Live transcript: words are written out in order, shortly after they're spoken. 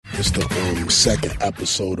It's the second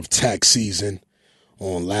episode of Tax Season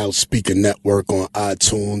on Loudspeaker Network on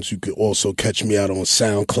iTunes. You can also catch me out on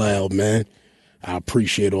SoundCloud, man. I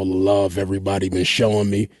appreciate all the love everybody been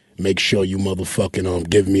showing me. Make sure you motherfucking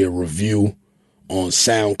give me a review on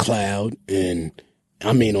SoundCloud and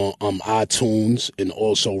on iTunes, and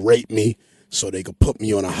also rate me so they can put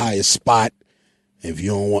me on a higher spot. If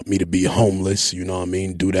you don't want me to be homeless, you know what I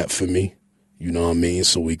mean, do that for me. You know what I mean,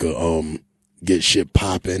 so we could get shit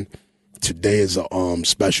popping. Today is a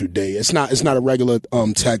special day. It's not a regular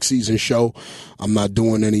tax season show. I'm not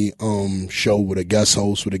doing any show with a guest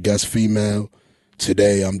host, with a guest female.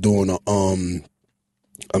 Today I'm doing an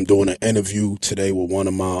interview today with one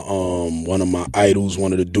of my idols,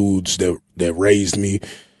 one of the dudes that raised me,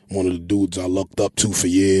 one of the dudes I looked up to for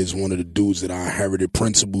years, one of the dudes that I inherited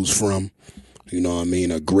principles from. You know what I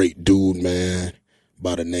mean? A great dude, man,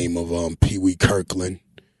 by the name of Pee Wee Kirkland,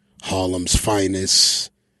 Harlem's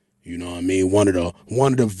finest. You know what I mean? One of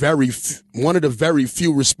the very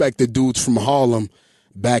few respected dudes from Harlem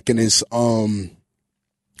back in his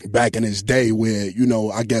day, where, you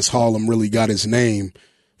know, I guess Harlem really got his name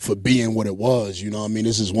for being what it was. You know what I mean?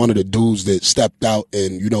 This is one of the dudes that stepped out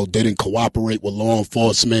and, you know, didn't cooperate with law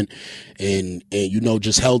enforcement and you know,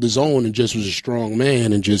 just held his own and just was a strong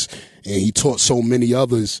man and he taught so many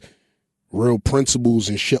others real principles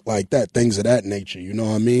and shit like that, things of that nature. You know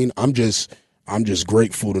what I mean? I'm just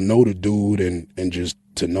grateful to know the dude and just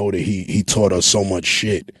to know that he taught us so much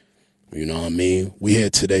shit. You know what I mean? We here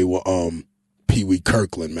today with Pee Wee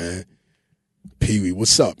Kirkland, man. Pee Wee,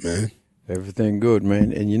 what's up, man? Everything good,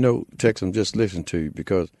 man. And you know, Tex, I'm just listening to you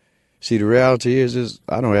because, see, the reality is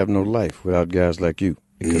I don't have no life without guys like you,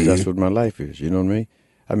 because that's what my life is. You know what I mean?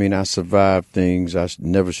 I mean, I survived things I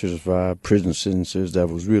never should have survived, prison sentences that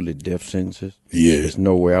was really death sentences. Yeah. There's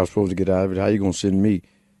no way I was supposed to get out of it. How you going to send me,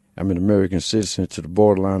 I'm an American citizen, to the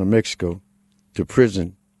borderline of Mexico, to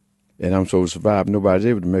prison, and I'm supposed to survive? Nobody's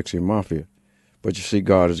able to Mexican mafia. But you see,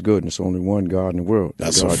 God is good, and there's only one God in the world.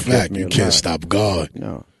 That's God a fact. You can't stop God.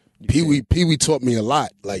 No. Pee Wee taught me a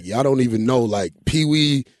lot. Like, y'all don't even know, like, Pee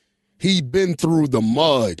Wee, he been through the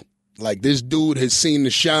mud. Like, this dude has seen the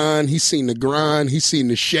shine, he's seen the grind, he's seen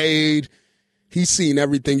the shade, he's seen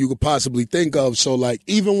everything you could possibly think of. So, like,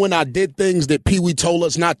 even when I did things that Pee Wee told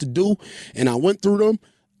us not to do, and I went through them,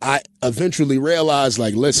 I eventually realized,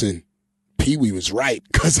 like, listen, Pee Wee was right,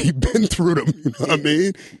 because he been through them, you know what I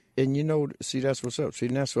mean? And, you know, see, that's what's up. See,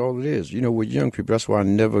 and that's all it is. You know, with young people, that's why I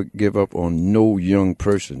never give up on no young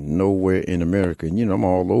person nowhere in America. And, you know, I'm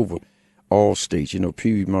all over, all states. You know,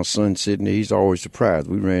 Pee Wee, my son sitting there, he's always surprised.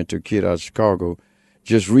 We ran into a kid out of Chicago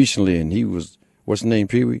just recently, and he was, what's his name,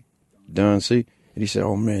 Pee Wee? Don C. And he said,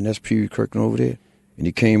 oh, man, that's Pee Wee Kirkland over there. And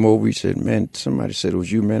he came over, he said, man, somebody said it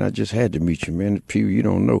was you, man. I just had to meet you, man. Pee Wee, you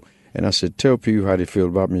don't know. And I said, tell Pee Wee how they feel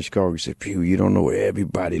about me in Chicago. He said, Pee Wee, you don't know,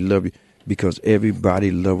 everybody love you. Because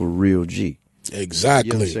everybody love a real G. Exactly.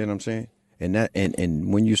 You understand what I'm saying? And that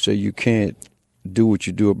and when you say you can't do what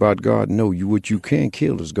you do about God, no, what you can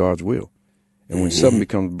kill is God's will. And when something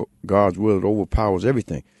becomes God's will, it overpowers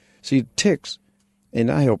everything. See, Tex,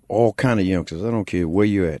 and I help all kind of youngsters. I don't care where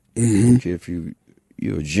you're at. I don't care if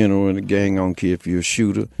you're a general in the gang. I don't care if you're a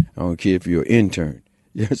shooter. I don't care if you're an intern.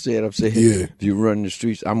 You understand what I'm saying? Yeah. If you run the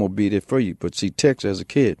streets, I'm going to be there for you. But see, Tex, as a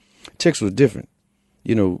kid, Tex was different.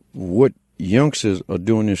 You know, what youngsters are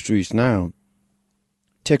doing in the streets now,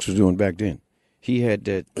 Tex was doing back then. He had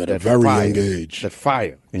that very fire, young age. that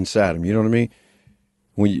fire inside him. You know what I mean?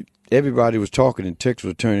 When everybody was talking and Tex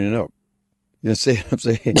was turning up. You know what I'm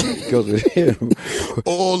saying? Because of him.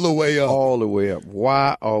 All the way up. All the way up.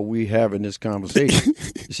 Why are we having this conversation?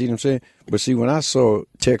 You see what I'm saying? But see, when I saw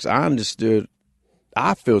Tex, I understood.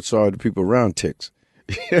 I felt sorry to people around Tex.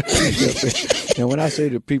 And when I say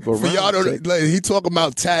to people around, y'all don't, like, he talking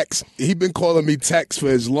about Tex. He been calling me Tex for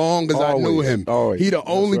as long as I knew him. He the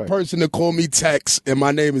only person to call me Tex, and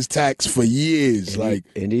my name is Tex for years.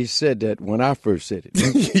 And he said that when I first said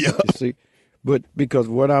it. Yeah. You see, but because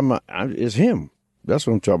what I'm is him. That's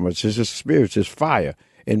what I'm talking about. It's just spirit, it's just fire.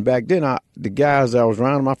 And back then, the guys that was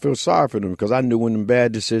around him, I felt sorry for them because I knew when the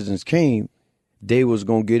bad decisions came, they was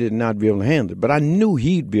gonna get it and not be able to handle it. But I knew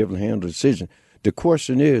he'd be able to handle the decision. The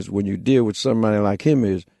question is, when you deal with somebody like him,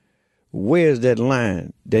 is where's that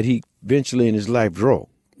line that he eventually in his life draw?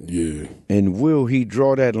 Yeah. And will he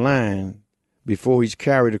draw that line before he's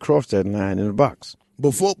carried across that line in the box?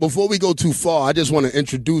 Before we go too far, I just want to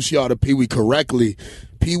introduce y'all to Pee Wee correctly.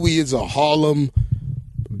 Pee Wee is a Harlem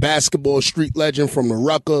basketball street legend from the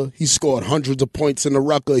Rucker. He scored hundreds of points in the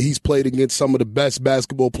Rucker. He's played against some of the best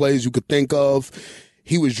basketball players you could think of.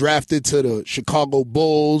 He was drafted to the Chicago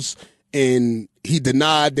Bulls, and he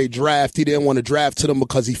denied they draft. He didn't want to draft to them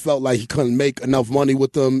because he felt like he couldn't make enough money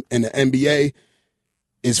with them in the NBA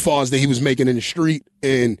as far as that he was making in the street.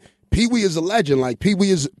 And Pee Wee is a legend. Like Pee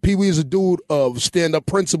Wee is a dude of stand-up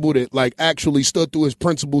principle that like actually stood through his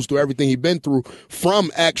principles through everything he'd been through,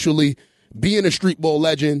 from actually being a street ball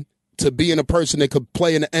legend to being a person that could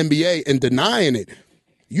play in the NBA and denying it.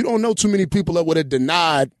 You don't know too many people that would have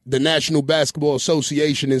denied the National Basketball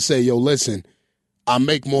Association and say, yo, listen, I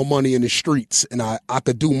make more money in the streets and I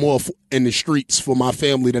could do more in the streets for my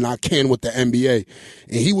family than I can with the NBA.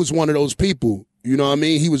 And he was one of those people. You know what I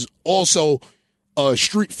mean? He was also a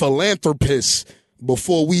street philanthropist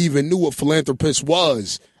before we even knew what philanthropist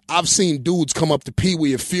was. I've seen dudes come up to Pee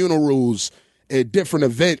Wee at funerals, at different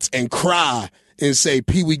events, and cry and say,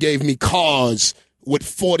 Pee Wee gave me cars with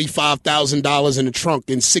 $45,000 in the trunk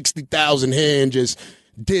and $60,000 here, and just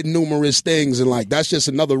did numerous things. And like, that's just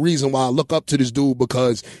another reason why I look up to this dude,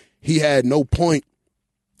 because he had no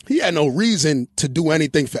reason to do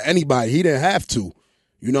anything for anybody. He didn't have to.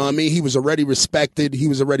 You know what I mean? He was already respected. He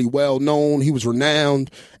was already well known. He was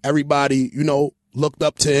renowned. Everybody, looked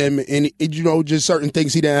up to him. And, just certain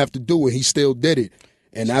things he didn't have to do, and he still did it.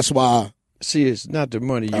 And that's why. See, it's not the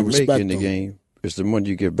money you make in the game. It's the money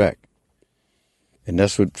you get back. And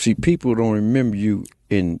that's what, people don't remember you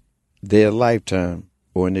in their lifetime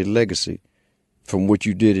or in their legacy from what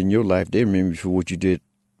you did in your life. They remember you for what you did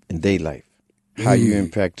in their life. How you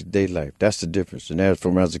impacted their life. That's the difference. And that's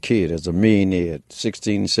from as a kid, as a millionaire at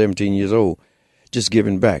 16, 17 years old, just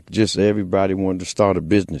giving back. Just everybody wanted to start a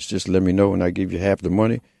business. Just let me know and I give you half the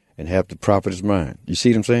money and half the profit is mine. You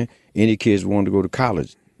see what I'm saying? Any kids wanted to go to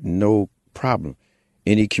college, no problem.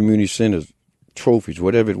 Any community centers, trophies,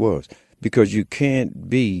 whatever it was. Because you can't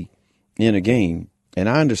be in a game, and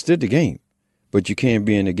I understood the game, but you can't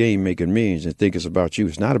be in a game making millions and think it's about you.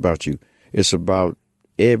 It's not about you. It's about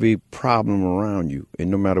every problem around you.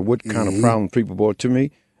 And no matter what kind of problem people brought to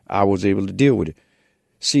me, I was able to deal with it.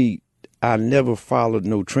 See, I never followed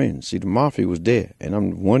no trends. See, the mafia was there, and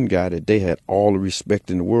I'm one guy that they had all the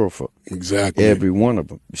respect in the world for. Exactly. Every one of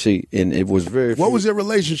them. See, and it was very... What was your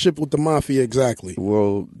relationship with the mafia exactly?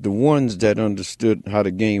 Well, the ones that understood how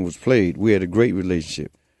the game was played, we had a great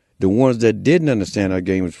relationship. The ones that didn't understand how the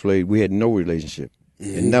game was played, we had no relationship.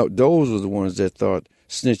 And now those were the ones that thought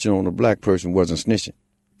snitching on a black person wasn't snitching.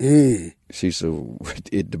 See, so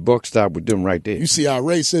the buck stopped with them right there. You see how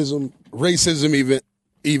racism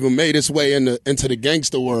even made its way into the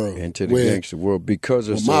gangster world. Into the gangster world because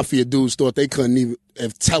of mafia dudes thought they couldn't even,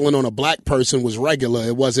 if telling on a black person was regular,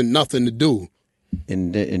 it wasn't nothing to do.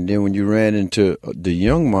 And then when you ran into the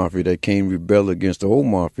young mafia that came rebel against the old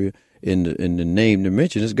mafia, in the name to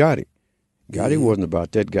mention is Gotti. Gotti wasn't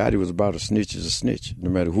about that. Gotti was about a snitch is a snitch, no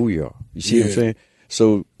matter who you are. You see what I'm saying?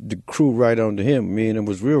 So the crew right under him, me and him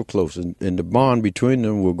was real close, and the bond between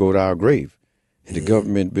them will go to our grave. The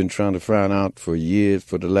government been trying to find out for years,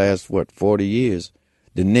 for the last, 40 years,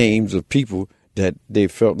 the names of people that they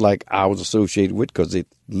felt like I was associated with because they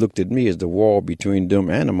looked at me as the wall between them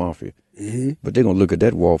and the mafia. But they're going to look at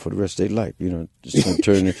that wall for the rest of their life. Just going to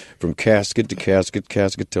turn it from casket to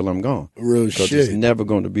casket till I'm gone. Real shit. Because it's never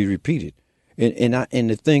going to be repeated. And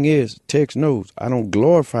the thing is, Tex knows, I don't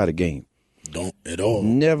glorify the game. Don't at all.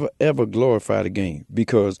 Never, ever glorify the game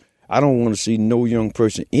because I don't want to see no young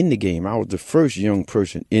person in the game. I was the first young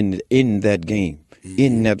person in that game,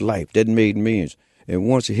 in that life, that made millions. And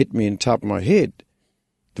once it hit me in the top of my head,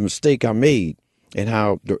 the mistake I made and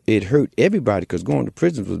how it hurt everybody, because going to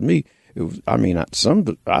prison with me, it was,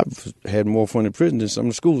 I've had more fun in prison than some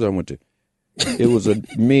of the schools I went to. It was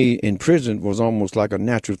me in prison was almost like a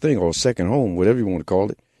natural thing, or a second home, whatever you want to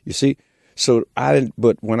call it. You see? So I didn't,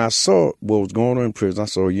 but when I saw what was going on in prison, I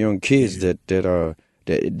saw young kids that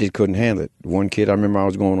couldn't handle it. One kid, I remember I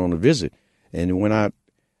was going on a visit, and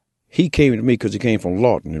he came to me because he came from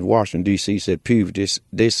Lawton in Washington, D.C., said, Peeve,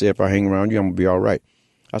 they said if I hang around you, I'm going to be all right.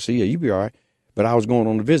 I said, yeah, you be all right. But I was going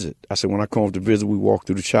on a visit. I said, when I come to visit, we walk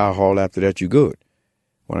through the child hall. After that, you good.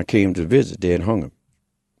 When I came to visit, they had hung him.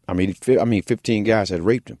 15 guys had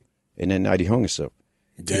raped him, and that night he hung himself.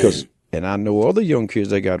 Damn. And I know other young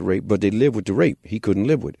kids that got raped, but they lived with the rape. He couldn't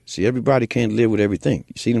live with it. See, everybody can't live with everything.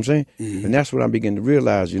 You see what I'm saying? And that's what I began to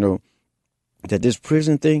realize, that this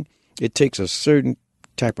prison thing, it takes a certain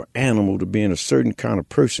type of animal to be in a certain kind of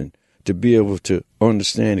person to be able to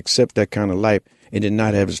understand, accept that kind of life, and then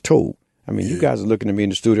not have his toll. You guys are looking at me in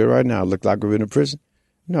the studio right now. I look like I've been in prison.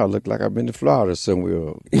 No, I look like I've been to Florida somewhere,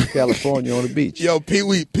 or California on the beach. Yo, Pee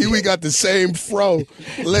Wee got the same fro.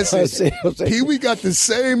 Listen, Pee Wee got the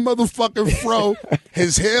same motherfucking fro.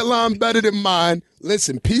 His hairline better than mine.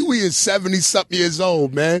 Listen, Pee Wee is 70-something years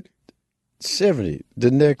old, man. 70.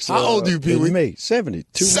 The next. How old are you, Pee Wee? In May. 70.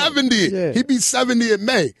 70. Yeah. He be 70 in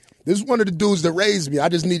May. This is one of the dudes that raised me. I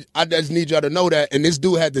just need y'all to know that. And this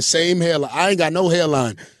dude had the same hairline. I ain't got no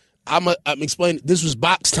hairline. I'm explaining. This was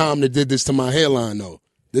Box Time that did this to my hairline, though.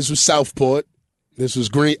 This was Southport. This was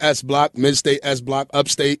Green S Block, Midstate S Block,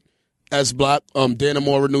 Upstate S Block,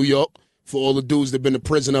 Dannemora, New York. For all the dudes that been to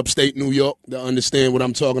prison upstate New York that understand what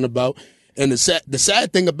I'm talking about. And the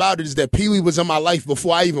sad thing about it is that Pee Wee was in my life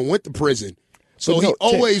before I even went to prison. So he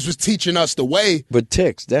always was teaching us the way. But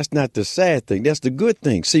Tex, that's not the sad thing. That's the good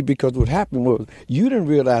thing. See, because what happened was you didn't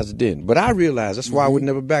realize it then, but I realized. That's why I would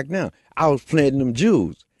never back down. I was planting them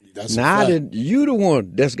Jews. That's now I didn't. You the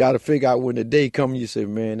one that's got to figure out when the day comes. You say,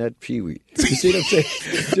 "Man, that Pee Wee." You see what I'm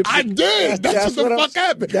saying? I did. That's what the fuck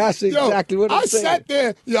happened. That's exactly what I'm saying.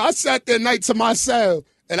 I sat there night to myself,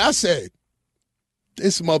 and I said,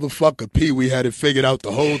 "This motherfucker Pee Wee had it figured out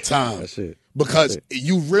the whole time." That's it. Because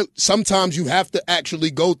sometimes you have to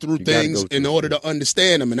actually go through things in order to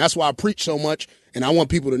understand them, and that's why I preach so much. And I want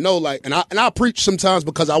people to know, like, and I preach sometimes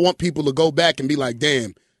because I want people to go back and be like,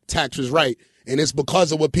 "Damn, Tax was right." And it's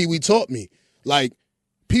because of what Pee Wee taught me. Like,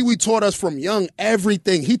 Pee Wee taught us from young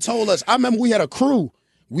everything. He told us, I remember we had a crew.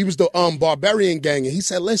 We was the Barbarian gang. And he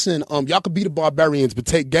said, listen, y'all could be the Barbarians, but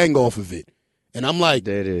take gang off of it. And I'm like,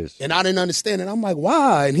 that is. And I didn't understand it. I'm like,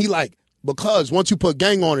 why? And he like, because once you put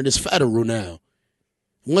gang on it, it's federal now.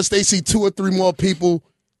 Once they see 2 or 3 more people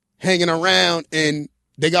hanging around and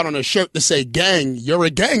they got on a shirt to say gang, you're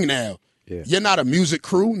a gang now. Yeah. You're not a music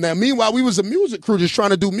crew. Now, meanwhile, we was a music crew just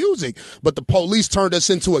trying to do music, but the police turned us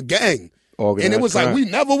into a gang. And it was crime. Like we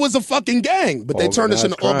never was a fucking gang, but they turned us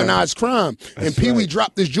into organized crime. And Pee Wee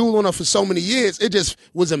dropped this jewel on us for so many years. It just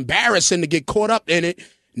was embarrassing to get caught up in it,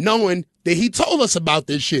 knowing that he told us about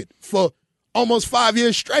this shit for almost 5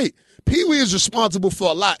 years straight. Pee Wee is responsible for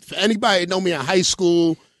a lot. For anybody that know me in high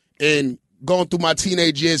school and going through my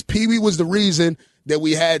teenage years, Pee Wee was the reason that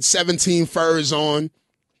we had 17 furs on.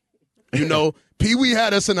 You know, Pee Wee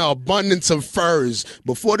had us in an abundance of furs.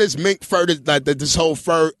 Before this mink fur, this whole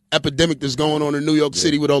fur epidemic that's going on in New York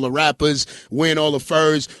City with all the rappers wearing all the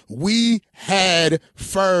furs, we had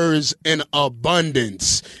furs in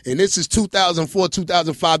abundance. And this is 2004,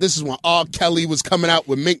 2005. This is when R. Kelly was coming out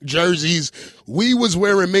with mink jerseys. We was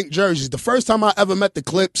wearing mink jerseys. The first time I ever met the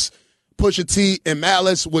Clips, Pusha T, and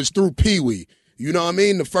Malice was through Pee Wee. You know what I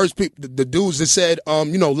mean? The first people, the dudes that said,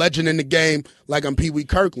 legend in the game, like I'm Pee Wee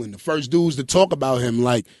Kirkland. The first dudes to talk about him,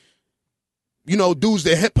 like, dudes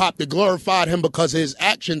that hip-hop that glorified him because of his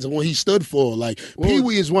actions and what he stood for. Like, Pee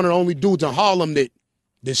Wee is one of the only dudes in Harlem that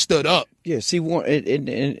stood up. Yeah, see,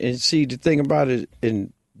 and see, the thing about it,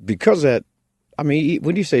 and because of that, I mean,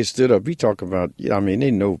 when you say stood up, we talk about, they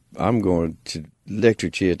know I'm going to lecture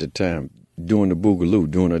chair at the time, doing the boogaloo,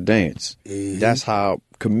 doing a dance. Mm-hmm. That's how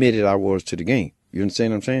committed I was to the game. You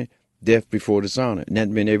understand what I'm saying? Death before dishonor. And that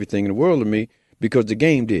meant everything in the world to me because the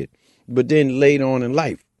game did. But then later on in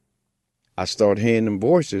life, I started hearing them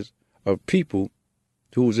voices of people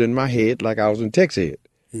who was in my head like I was in Tech's head.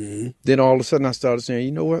 Mm-hmm. Then all of a sudden I started saying,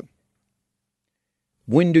 you know what?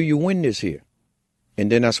 When do you win this here?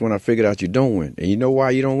 And then that's when I figured out you don't win. And you know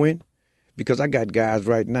why you don't win? Because I got guys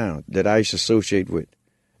right now that I used to associate with.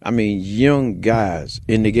 I mean, young guys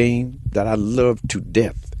in the game that I love to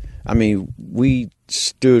death. I mean,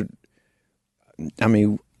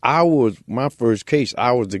 my first case,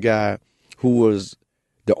 I was the guy who was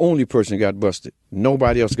the only person that got busted.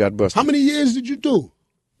 Nobody else got busted. How many years did you do?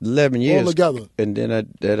 11 years. All together. And then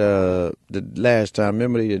the last time,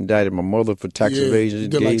 remember they indicted my mother for tax evasion. You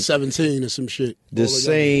did like 17 or some shit. The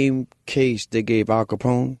same case they gave Al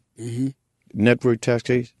Capone, network tax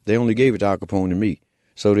case, they only gave it to Al Capone and me.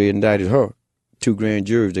 So they indicted her. 2 grand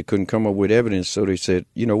juries, they couldn't come up with evidence, so they said,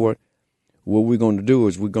 you know what we're going to do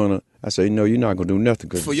is I said, no, you're not going to do nothing.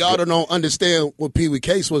 For y'all that don't understand what Pee Wee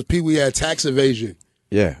case was, Pee Wee had tax evasion.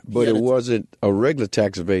 Yeah, but it wasn't a regular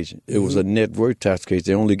tax evasion. It was a net worth tax case.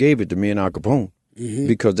 They only gave it to me and Al Capone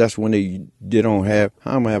because that's when they don't have,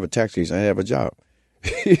 how am I have a tax case? I have a job.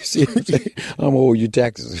 You see what I'm saying? I'm owe you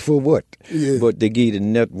taxes. For what? Yeah. But they gave the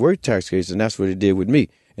net worth tax case, and that's what they did with me.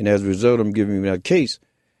 And as a result of them giving me that case,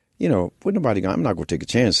 I'm not going to take a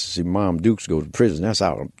chance to see Mom Dukes go to prison. That's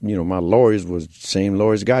how, my lawyers was the same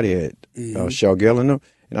lawyers God had, Shagel and them.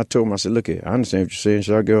 And I told him, I said, look here, I understand what you're saying,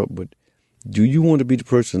 Shagel, but do you want to be the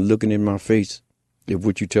person looking in my face if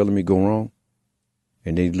what you're telling me go wrong?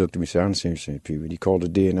 And they looked at me and said, I understand what you're saying, Pee Wee. He called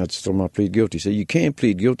it dead, and I told him I plead guilty. He said, you can't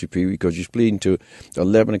plead guilty, Pee Wee, because you're pleading to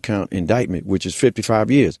 11-count indictment, which is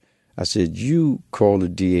 55 years. I said, you call the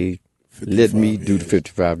DA, let me do the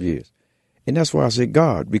 55 years. And that's why I said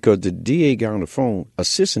God, because the DA got on the phone,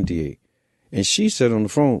 assistant DA, And she said on the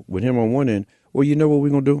phone with him on one end, well, you know what we're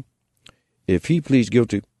going to do? If he pleads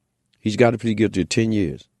guilty, he's got to plead guilty to 10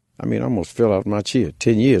 years. I mean, I almost fell out of my chair.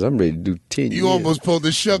 10 years. I'm ready to do 10 years. You almost pulled the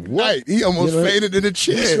Suge Knight. He almost fainted in the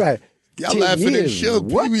chair. That's right. Y'all laughing at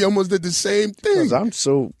Suge. We almost did the same thing.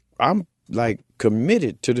 Because I'm like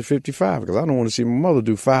committed to the 55 because I don't want to see my mother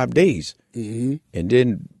do 5 days. Mm-hmm. And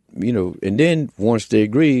then, once they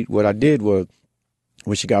agreed, what I did was,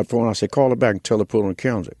 when she got phone, I said, call her back and tell her to put it on the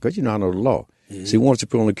calendar. Because, I know the law. Mm-hmm. See, once you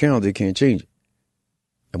put it on the calendar, they can't change it.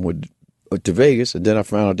 I went to Vegas, and then I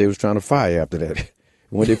found out they was trying to fire after that.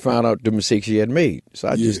 When they found out the mistake she had made. So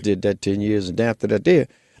I just did that 10 years. And after that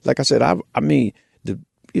like I said, it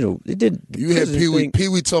did. You had Pee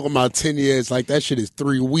Wee talking about 10 years like that shit is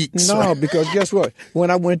 3 weeks. No, because guess what?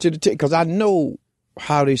 When I went to because I know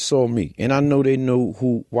how they saw me. And I know they know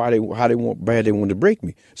how they bad they want to break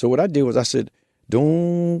me. So what I did was I said,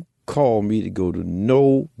 don't call me to go to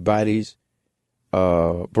nobody's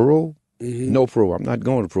parole. Mm-hmm. No parole. I'm not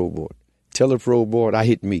going to parole board. Tell the parole board I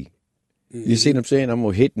hit me. Mm-hmm. You see what I'm saying? I'm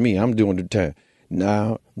going to hit me. I'm doing the time.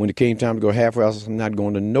 Now, when it came time to go halfway house, I'm not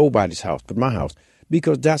going to nobody's house but my house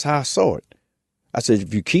because that's how I saw it. I said,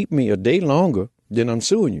 if you keep me a day longer, then I'm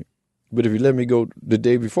suing you. But if you let me go the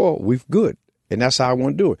day before, we're good. And that's how I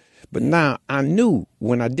want to do it. But now I knew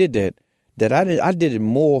when I did that I did it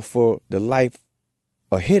more for the life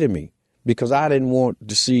ahead of me because I didn't want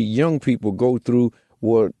to see young people go through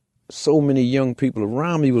what so many young people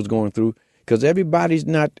around me was going through because everybody's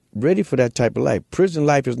not ready for that type of life. Prison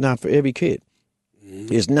life is not for every kid.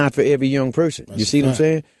 Mm-hmm. It's not for every young person. That's you see what I'm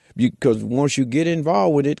saying? Because once you get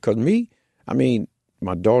involved with it, because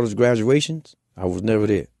my daughter's graduations, I was never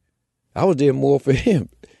there. I was there more for him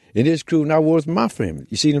and his crew than I was my family.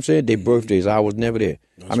 You see what I'm saying? Their birthdays, I was never there.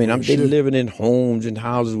 They living in homes and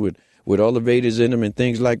houses with elevators in them and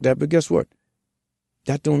things like that. But guess what?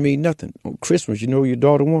 That don't mean nothing. On Christmas, you know what your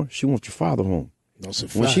daughter wants? She wants your father home. That's a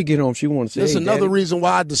fact. When she get home, she wants to say, That's another Daddy. reason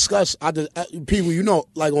why I discuss, people,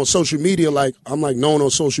 like on social media, like I'm like known on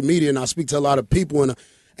social media and I speak to a lot of people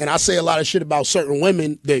and I say a lot of shit about certain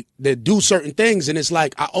women that do certain things. And it's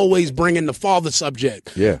like I always bring in the father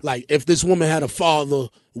subject. Yeah. Like if this woman had a father,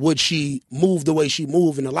 would she move the way she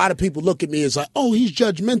moved? And a lot of people look at me as like, oh, he's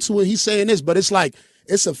judgmental and he's saying this. But it's like,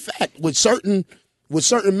 it's a fact. With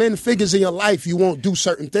certain men figures in your life, you won't do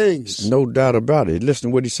certain things. No doubt about it. Listen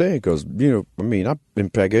to what he's saying because, I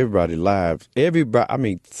impact everybody's lives.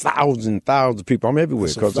 Everybody, thousands of people. I'm everywhere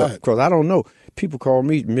because I don't know. People call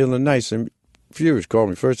me middle of the night and Furious called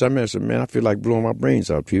me. First time I said, man, I feel like blowing my brains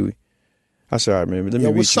out, Pee Wee. I said, all right, man. Let me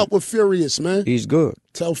what's up with Furious, man? He's good.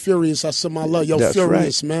 Tell Furious I said my love. Yo, that's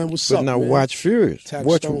Furious, right. Man. What's up, But now man? watch Furious.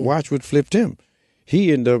 Watch what flipped him.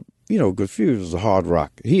 He ended up, because Furious was a hard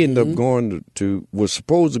rock. He ended up going was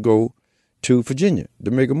supposed to go to Virginia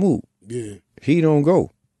to make a move. Yeah. He don't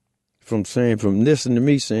go. From listening to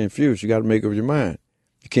me saying, Furious, you got to make up your mind.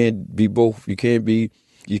 You can't be both. You can't be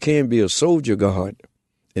a soldier guard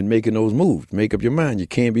and making those moves. Make up your mind. You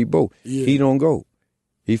can't be both. Yeah. He don't go.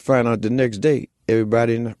 He find out the next day,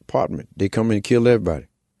 everybody in the apartment, they come in and kill everybody.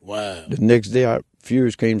 Wow. The next day,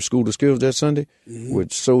 Furious came to School of Skills that Sunday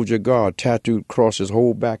with Soldier Guard tattooed across his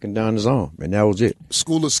whole back and down his arm, and that was it.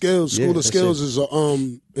 School of Skills. School of Skills is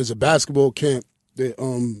a basketball camp that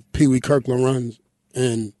Pee Wee Kirkland runs,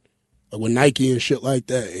 and with Nike and shit like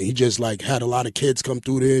that. And he just like had a lot of kids come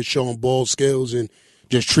through there, showing ball skills and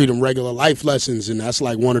just treat them regular life lessons. And that's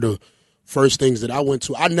like one of the first things that I went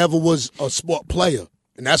to. I never was a sport player,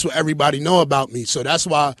 and that's what everybody know about me. So that's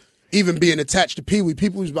why. Even being attached to Pee Wee,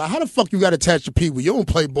 people was like, how the fuck you got attached to Pee Wee? You don't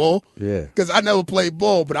play ball. Yeah. Because I never played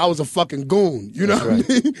ball, but I was a fucking goon. You know what I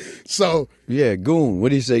mean? So. Yeah, goon.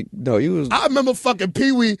 What did he say? No, he was. I remember fucking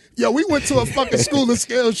Pee Wee. Yo, we went to a fucking School of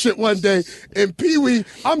Skills shit one day, and Pee Wee,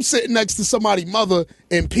 I'm sitting next to somebody's mother,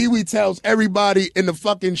 and Pee Wee tells everybody in the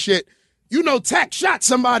fucking shit, Tack shot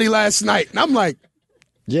somebody last night. And I'm like,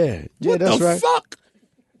 yeah, what that's the right. fuck?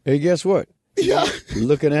 Hey, guess what? Yeah. You're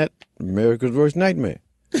looking at America's worst nightmare.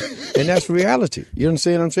 And that's reality. You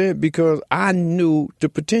understand what I'm saying? Because I knew the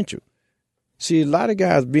potential. See, a lot of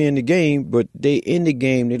guys be in the game, but they in the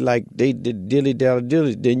game, they did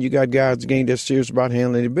dilly-dally. Then you got guys in the game that's serious about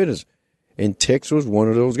handling their business. And Tex was one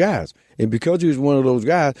of those guys. And because he was one of those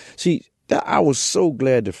guys, see, I was so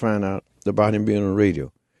glad to find out about him being on the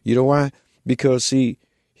radio. You know why? Because, see,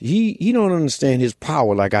 he don't understand his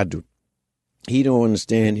power like I do. He don't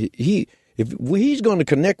understand. If he's going to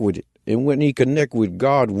connect with it, and when he connect with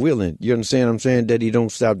God willing, you understand what I'm saying? That he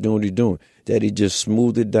don't stop doing what he's doing. That he just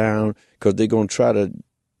smooth it down because they're going to try to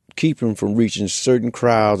keep him from reaching certain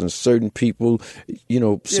crowds and certain people, you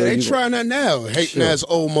know. Yeah, they trying that now. Hating ass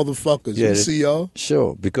old motherfuckers. Yeah, you see y'all?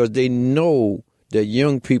 Sure, because they know that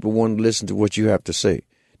young people want to listen to what you have to say.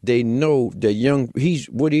 They know that he's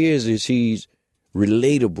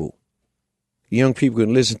relatable. Young people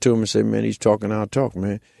can listen to him and say, man, he's talking our talk,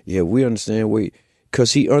 man. Yeah, we understand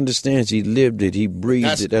because he understands, he lived it, he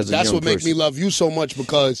breathed it as a young person. That's what makes me love you so much,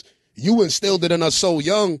 because you instilled it in us so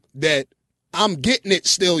young that I'm getting it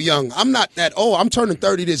still young. I'm not that old. I'm turning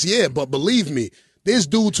 30 this year, but believe me, there's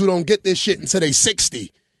dudes who don't get this shit until they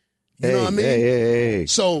 60. You know what I mean? Hey.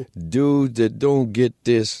 So dudes that don't get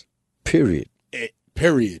this, period.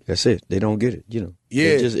 Period. That's it. They don't get it, you know.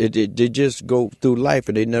 Yeah. They just go through life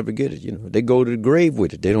and they never get it, you know. They go to the grave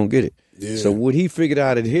with it. They don't get it. Yeah. So what he figured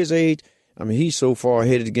out at his age, I mean, he's so far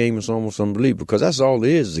ahead of the game, it's almost unbelievable, because that's all it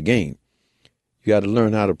is a game. You got to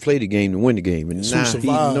learn how to play the game to win the game. And now he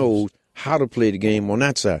knows how to play the game on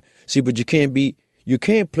that side. See, but you can't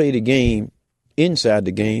play the game inside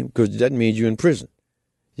the game, because that means you're in prison.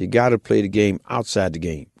 You got to play the game outside the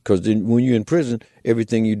game, because then when you're in prison,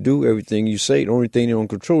 everything you do, everything you say, the only thing you don't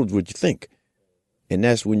control is what you think. And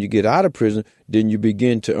that's when you get out of prison, then you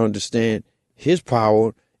begin to understand his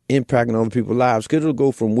power impacting other people's lives. Because it'll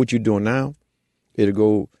go from what you're doing now, it'll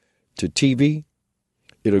go to TV,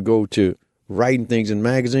 it'll go to writing things in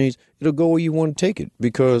magazines, it'll go where you want to take it,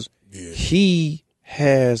 because he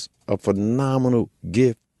has a phenomenal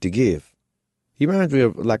gift to give. He reminds me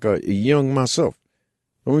of like a young myself.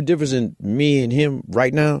 The only difference in me and him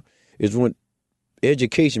right now is when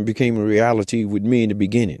education became a reality with me in the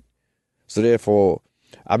beginning. So therefore,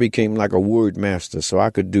 I became like a word master. So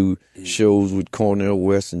I could do shows with Cornel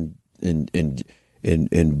West and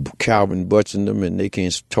Calvin Butts and them, and they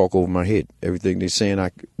can't talk over my head. Everything they're saying,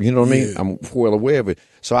 you know what I mean? I'm well aware of it.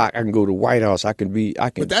 So I can go to the White House.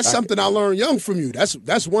 But that's something I learned young from you.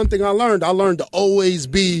 That's one thing I learned. I learned to always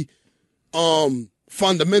be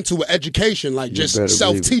fundamental with education, like just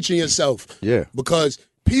self-teaching yourself. Yeah. Because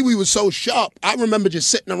Pee Wee was so sharp. I remember just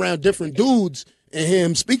sitting around different dudes and hear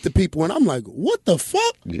him speak to people, and I'm like, what the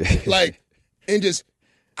fuck? Yeah. Like, and just,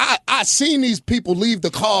 I seen these people leave the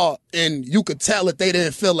car, and you could tell that they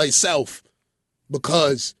didn't feel like self,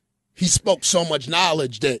 because he spoke so much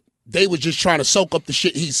knowledge that they was just trying to soak up the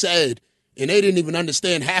shit he said, and they didn't even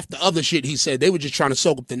understand half the other shit he said. They were just trying to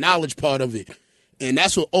soak up the knowledge part of it. And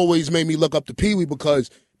that's what always made me look up to Pee Wee,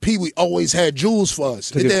 because Pee Wee always had jewels for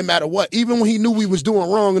us. It didn't matter what. Even when he knew we was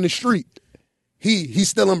doing wrong in the street, he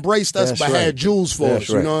still embraced us, but had jewels for us.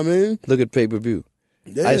 You know what I mean? Look at pay-per-view.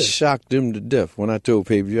 Yeah. I shocked them to death when I told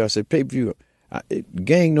pay-per-view. I said, pay-per-view,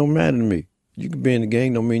 gang don't matter to me. You can be in the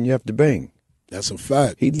gang, don't mean you have to bang. That's a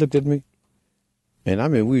fact. He looked at me. And I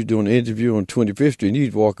mean, we was doing an interview on 25th Street, and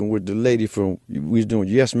he's walking with the lady we was doing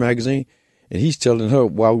Yes Magazine. And he's telling her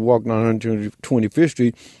while we walking on 25th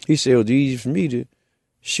Street, he said, it was easy for me to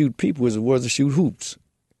shoot people as it was to shoot hoops.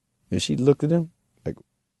 And she looked at him like,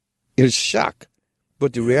 it was shock.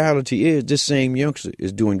 But the reality is, this same youngster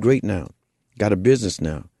is doing great now. Got a business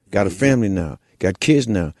now. Got a family now. Got kids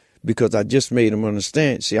now. Because I just made him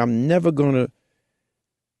understand. See, I'm never going to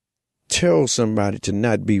tell somebody to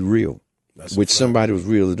not be real with somebody who's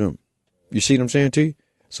real to them. You see what I'm saying to you?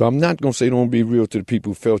 So I'm not going to say don't be real to the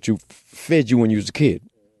people who fed you when you was a kid.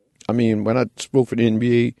 I mean, when I spoke for the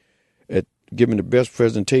NBA, giving the best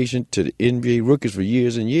presentation to the NBA rookies for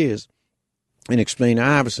years and years, and explained to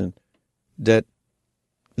Iverson that,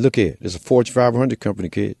 look here, there's a Fortune 500 company,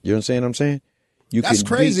 kid. You understand what I'm saying? That's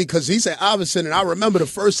crazy, because he said Iverson, and I remember the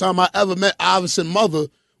first time I ever met Iverson's mother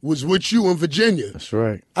was with you in Virginia. That's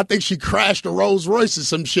right. I think she crashed a Rolls Royce or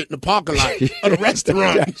some shit in the parking lot of the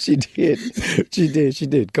restaurant. She did. She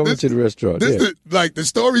did. Coming to the restaurant. The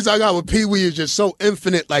stories I got with Pee Wee is just so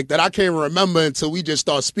infinite, like, that I can't remember until we just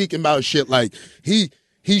start speaking about shit. Like, he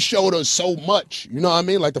showed us so much. You know what I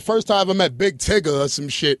mean? Like, the first time I met Big Tigger or some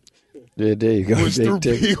shit. Yeah, there you go. Was through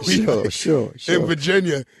Pee Wee Sure. in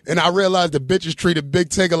Virginia. And I realized the bitches treated Big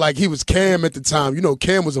Tigger like he was Cam at the time. You know,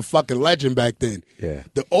 Cam was a fucking legend back then. Yeah.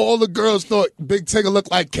 All the girls thought Big Tigger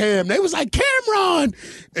looked like Cam. They was like, Cameron!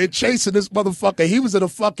 And chasing this motherfucker. He was in a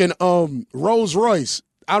fucking Rolls Royce.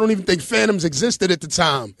 I don't even think Phantoms existed at the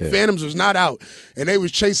time. Yeah. Phantoms was not out. And they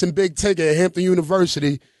was chasing Big Tigger at Hampton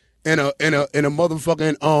University in a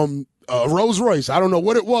motherfucking Rolls Royce. I don't know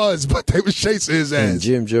what it was, but they was chasing his ass. And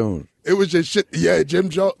Jim Jones. It was just shit. Yeah, Jim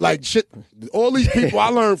Jones. Like, shit. All these people I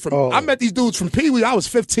learned from. I met these dudes from Pee Wee. I was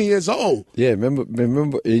 15 years old. Yeah, remember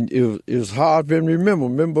it was hard for him to remember.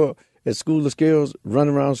 Remember at School of Skills,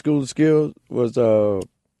 running around School of Skills was the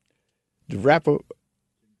rapper.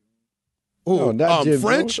 Oh, not Jim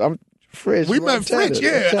French? Jones. French. We met French,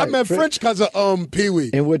 yeah. I met French because of Pee Wee.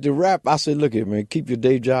 And with the rap, I said, look at man, keep your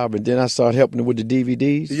day job. And then I started helping him with the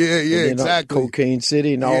DVDs. Yeah, and then exactly. Cocaine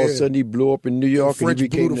City, and all of a sudden he blew up in New York, and he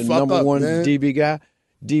became the number one DVD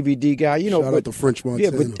guy. You know, shout out to French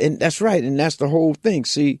Montana. Yeah, and that's right, and that's the whole thing.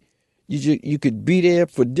 See, you could be there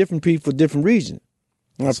for different people for different reasons.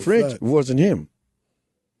 Now, French wasn't him,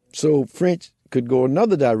 so French could go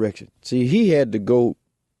another direction. See, he had to go.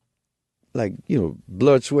 Like,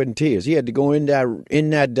 blood, sweat, and tears. He had to go in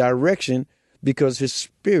that direction because his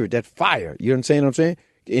spirit, that fire, you understand what I'm saying?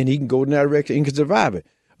 And he can go in that direction and can survive it.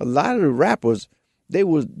 A lot of the rappers, a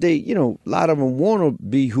lot of them want to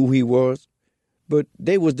be who he was, but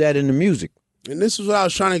they was that in the music. And this is what I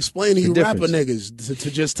was trying to explain to you rapper niggas,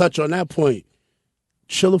 to just touch on that point.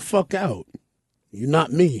 Chill the fuck out. You're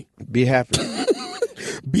not me. Be happy.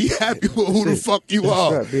 Be happy with who the fuck you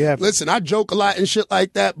are. Right. Be happy. Listen, I joke a lot and shit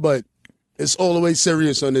like that, but it's all the way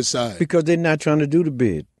serious on this side. Because they're not trying to do the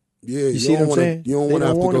bid. Yeah, you see what I'm saying? You don't want to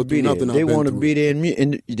have to go through nothing. They want to be there,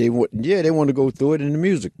 and they want to go through it in the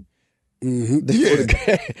music.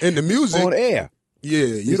 Mm-hmm. In the music, on air. Yeah,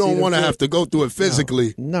 you don't want to have to go through it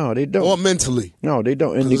physically. No, they don't. Or mentally. No, they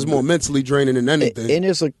don't. And it's more mentally draining than anything. And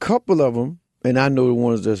it's a couple of them, and I know the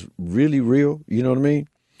ones that's really real. You know what I mean?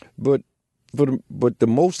 But the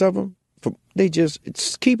most of them, they just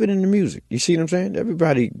keep it in the music. You see what I'm saying?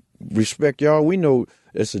 Everybody respect y'all. We know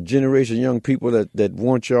it's a generation of young people that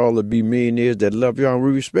want y'all to be millionaires, that love y'all, and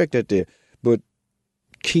we respect that there. But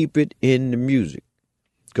keep it in the music,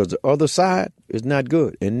 because the other side is not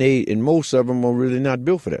good, and most of them are really not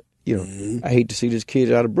built for that. I hate to see this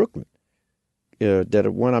kid out of Brooklyn.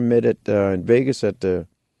 That one I met at in Vegas at Bobby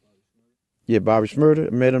Shmurda. I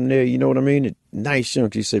met him there. You know what I mean? Nice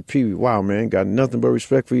young. He said, "Pee Wee, wow man, got nothing but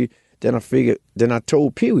respect for you." Then I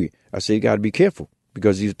told Pee Wee, I said, "You got to be careful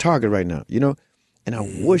because he's a target right now." And I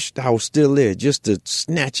wished I was still there just to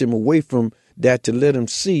snatch him away from that, to let him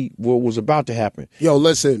see what was about to happen. Yo,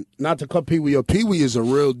 listen, not to cut Pee Wee up. Pee Wee is a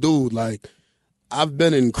real dude. Like, I've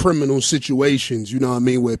been in criminal situations, you know what I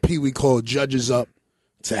mean, where Pee Wee called judges up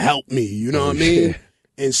to help me, you know what I mean?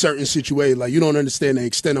 In certain situations, like, you don't understand the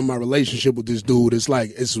extent of my relationship with this dude. It's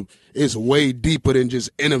like, it's way deeper than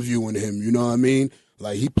just interviewing him, you know what I mean?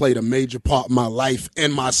 Like, he played a major part in my life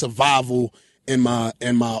and my survival and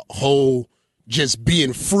my whole just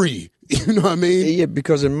being free. You know what I mean? Yeah,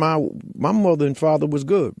 because my mother and father was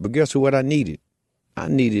good. But guess what I needed? I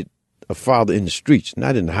needed a father in the streets,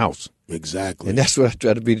 not in the house. Exactly. And that's what I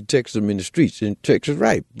try to be, to Texas them in the streets. And Texas,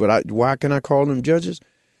 right. But why can I call them judges?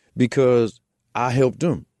 Because I helped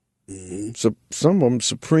them. Mm-hmm. So some of them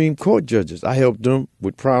Supreme Court judges. I helped them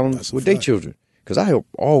with problems with their children. Because I help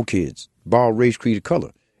all kids, bar, race, creed, or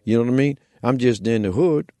color. You know what I mean? I'm just in the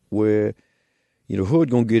hood where, the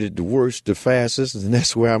hood gonna get it the worst, the fastest, and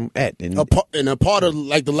that's where I'm at. And a part of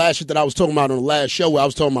like the last shit that I was talking about on the last show, where I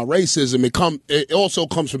was talking about racism, it also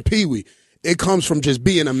comes from Pee Wee. It comes from just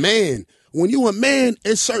being a man. When you a man,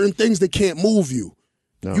 it's certain things that can't move you.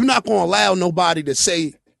 No. You're not gonna allow nobody to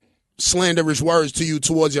say slanderous words to you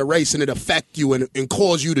towards your race and it affect you and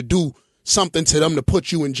cause you to do something to them to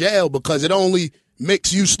put you in jail, because it only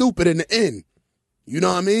makes you stupid in the end. You know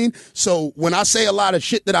what I mean? So when I say a lot of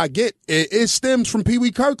shit that I get, it stems from Pee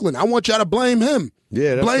Wee Kirkland. I want y'all to blame him.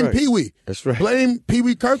 Yeah, that's blame right. Pee Wee. That's right. Blame Pee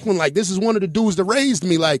Wee Kirkland. Like, this is one of the dudes that raised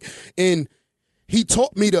me. Like, and he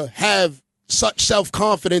taught me to have such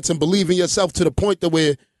self-confidence and believe in yourself to the point that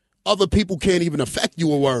where other people can't even affect you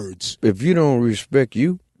with words. If you don't respect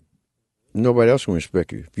you, nobody else can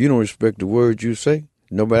respect you. If you don't respect the words you say,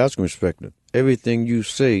 nobody else can respect them. Everything you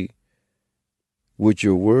say with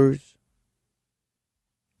your words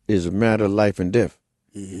is a matter of life and death.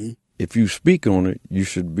 Mm-hmm. If you speak on it, you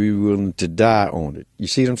should be willing to die on it. You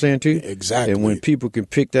see what I'm saying to you? Exactly. And when people can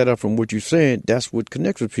pick that up from what you're saying, that's what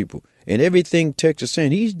connects with people. And everything Tex is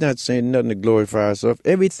saying, he's not saying nothing to glorify himself.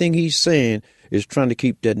 Everything he's saying is trying to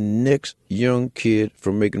keep that next young kid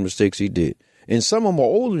from making mistakes he did. And some of them are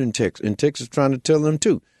older than Tex, and Tex is trying to tell them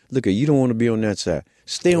too, look, you don't want to be on that side.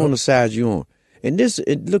 Stay on the side you're on. And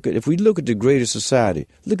if we look at the greater society,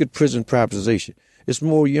 look at prison privatization. It's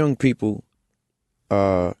more young people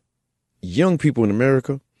in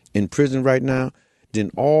America in prison right now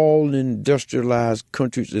than all industrialized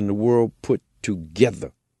countries in the world put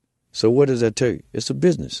together. So what does that tell you? It's a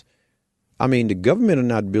business. I mean, the government are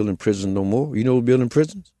not building prisons no more. You know who's building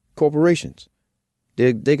prisons? Corporations.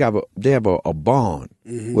 They have a bond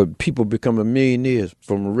where people become millionaires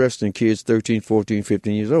from arresting kids 13, 14,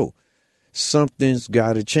 15 years old. Something's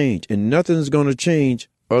got to change, and nothing's going to change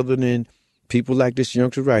other than people like this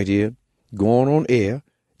youngster right here going on air.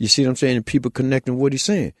 You see what I'm saying? And people connecting what he's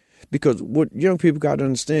saying. Because what young people got to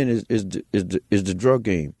understand is the drug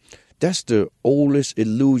game. That's the oldest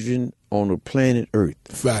illusion on the planet Earth.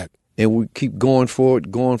 Fact. And we keep going for it,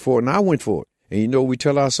 and I went for it. And you know what we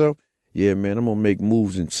tell ourselves? Yeah, man, I'm going to make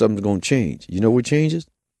moves and something's going to change. You know what changes?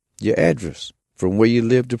 Your address from where you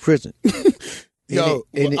live to prison. Yo,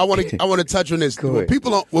 I want to touch on this. What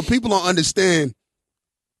people don't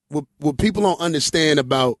understand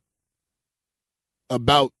about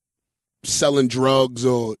selling drugs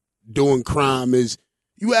or doing crime is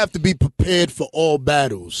you have to be prepared for all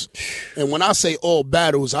battles. And when I say all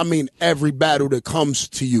battles, I mean every battle that comes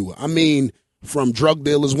to you. I mean from drug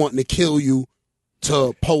dealers wanting to kill you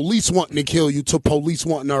to police wanting to kill you to police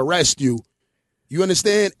wanting to arrest you. You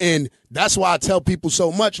understand? And that's why I tell people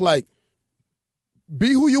so much, like,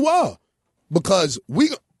 be who you are. Because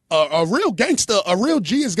a real gangster, a real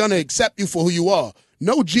G is going to accept you for who you are.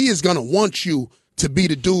 No G is going to want you to be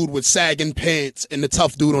the dude with sagging pants and the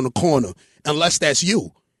tough dude on the corner, unless that's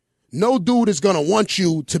you. No dude is going to want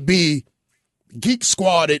you to be Geek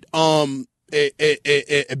Squadded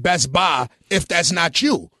at Best Buy if that's not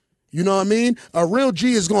you. You know what I mean? A real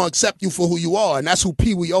G is going to accept you for who you are, and that's who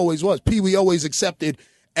Pee Wee always was. Pee Wee always accepted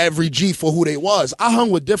every G for who they was. I hung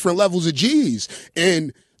with different levels of Gs,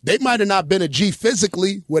 and they might have not been a G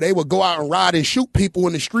physically where they would go out and ride and shoot people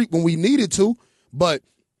in the street when we needed to, but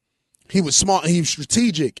he was smart and he was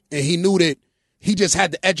strategic, and he knew that he just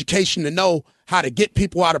had the education to know how to get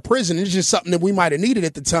people out of prison. It's just something that we might have needed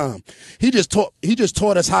at the time. He just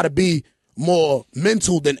taught us how to be more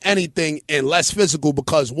mental than anything and less physical,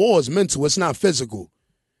 because war is mental, it's not physical.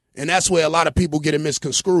 And that's where a lot of people get it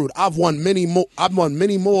misconstrued. I've won many more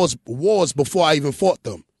wars before I even fought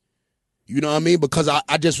them. You know what I mean? Because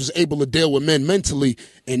I just was able to deal with men mentally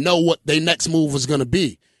and know what their next move was going to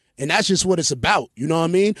be. And that's just what it's about. You know what I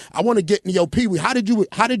mean? I want to get in Pee Wee. How did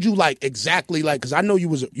you like exactly, like, because I know you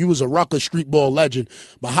was a Rucker street ball legend,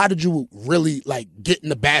 but how did you really like get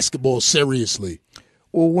into basketball seriously?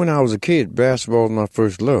 Well, when I was a kid, basketball was my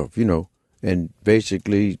first love, you know, and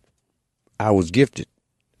basically I was gifted.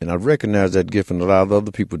 And I recognized that gift, and a lot of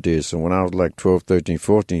other people did. So when I was like 12, 13,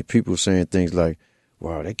 14, people were saying things like,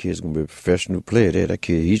 wow, that kid's going to be a professional player there. That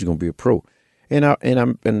kid, he's going to be a pro. And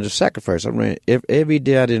the sacrifice, I ran, every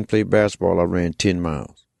day I didn't play basketball, I ran 10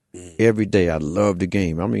 miles. Every day. I loved the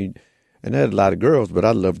game. I mean, and I had a lot of girls, but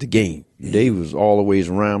I loved the game. They was always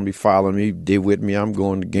around me, following me, they with me. I'm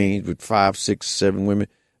going to games with 5, 6, 7 women,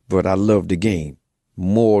 but I loved the game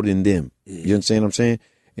more than them. You understand what I'm saying?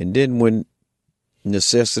 And then when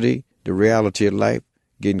necessity, the reality of life,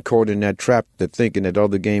 getting caught in that trap, that thinking that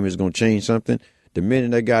other game is going to change something, the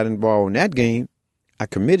minute I got involved in that game, I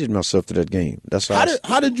committed myself to that game. That's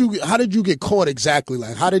how did you get caught exactly?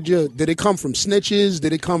 Like, did it come from snitches?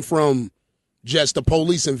 Did it come from just the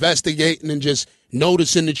police investigating and just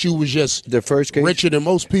noticing that you was just the first case, richer than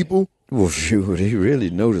most people? Well, sure, they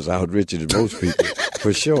really noticed I was richer than most people,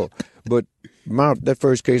 for sure. But that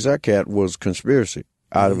first case I got was conspiracy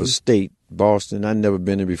out of a state, Boston. I'd never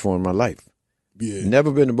been there before in my life. Yeah.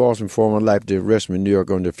 Never been to Boston before in my life. They arrest me in New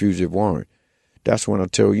York on the fugitive warrant. That's when I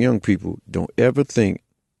tell young people, don't ever think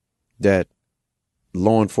that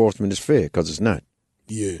law enforcement is fair, because it's not.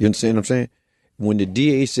 Yeah. You understand what I'm saying? When the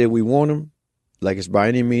DA said we want them, like it's by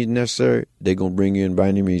any means necessary, they're going to bring you in by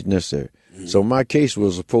any means necessary. Mm-hmm. So my case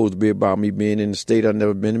was supposed to be about me being in a state I'd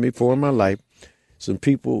never been in before in my life. Some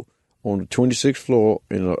people on the 26th floor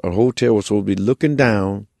in a hotel were supposed to be looking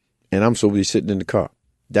down, and I'm supposed to be sitting in the car.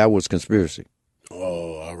 That was conspiracy.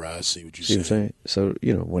 Oh, all right. I see what you're saying. See what I'm saying? So,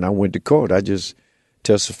 you know, when I went to court, I just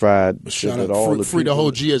testified. Shout out, free the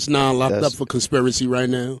whole GS9 locked up for conspiracy right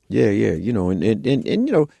now. Yeah, you know, and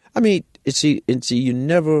you know, I mean, see, you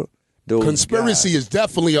never. Conspiracy is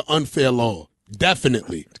definitely an unfair law.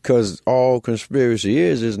 Definitely. Because all conspiracy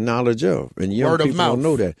is knowledge of. And young people don't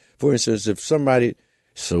know that. For instance, if somebody,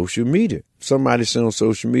 social media, somebody said on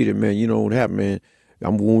social media, man, you know what happened, man,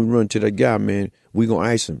 when we run to that guy, man, we going to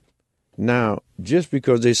ice him. Now, just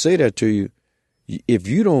because they say that to you, if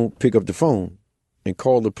you don't pick up the phone and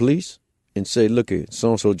call the police and say, look,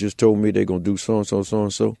 so-and-so just told me they're going to do so-and-so,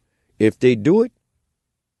 so-and-so, if they do it,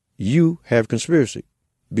 you have conspiracy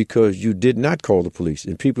because you did not call the police,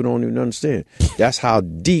 and people don't even understand. That's how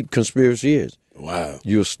deep conspiracy is. Wow.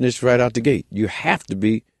 You'll snitch right out the gate. You have to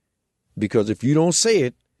be, because if you don't say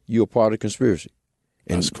it, you're part of conspiracy.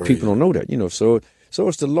 And that's crazy. People don't know that, you know. So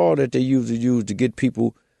it's the law that they use to get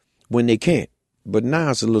people when they can't. But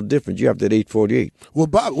now it's a little different. You have that 848.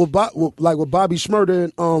 Like with Bobby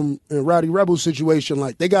Shmurda and Rowdy Rebel situation,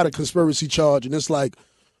 like they got a conspiracy charge, and it's like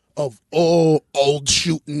of all old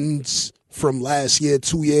shootings from last year,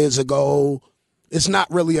 2 years ago, it's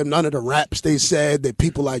not really none of the raps they said that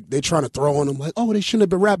people like they trying to throw on them like, oh, they shouldn't have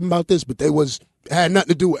been rapping about this, but it had nothing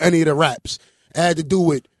to do with any of the raps. It had to do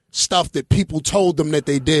with stuff that people told them that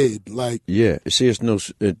they did. Like, yeah, see,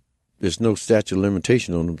 there's no statute of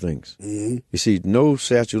limitation on them things. Mm-hmm. You see, no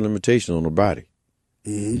statute of limitation on the body.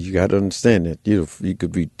 Mm-hmm. You got to understand that. You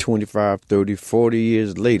could be 25, 30, 40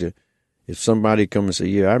 years later. If somebody come and say,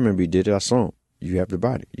 yeah, I remember he did it, I saw him. You have the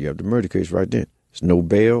body. You have the murder case right then. There's no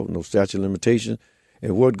bail, no statute of limitation.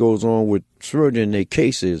 And what goes on with Schroeder in their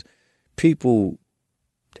case is people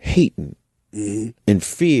hating Mm-hmm. and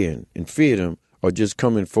fear them are just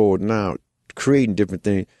coming forward now, creating different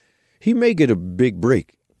things. He may get a big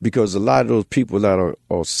break because a lot of those people that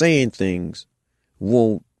are saying things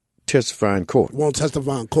won't testify in court. Won't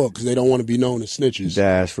testify in court because they don't want to be known as snitches.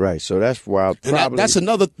 That's right. So that's why probably that's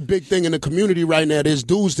another big thing in the community right now. There's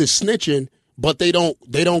dudes that snitching, but they don't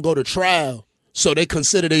go to trial, so they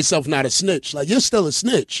consider themselves not a snitch. Like, you're still a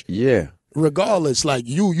snitch. Yeah. Regardless, like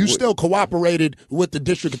you still cooperated with the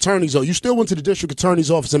district attorney's office. You still went to the district attorney's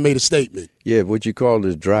office and made a statement. Yeah, what you call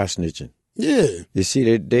is dry snitching. Yeah. You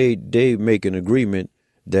see, they make an agreement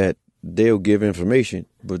that they'll give information,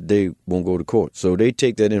 but they won't go to court. So they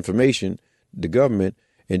take that information, the government,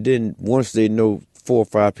 and then once they know 4 or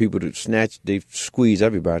 5 people to snatch, they squeeze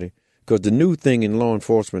everybody. Because the new thing in law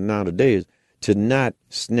enforcement now today is to not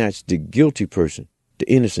snatch the guilty person, the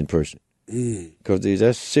innocent person. Because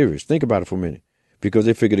that's serious. Think about it for a minute. Because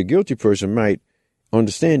they figure the guilty person might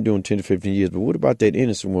understand doing 10 to 15 years, but what about that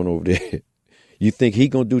innocent one over there? You think he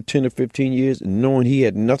going to do 10 to 15 years knowing he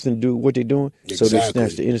had nothing to do with what they're doing? Exactly. So they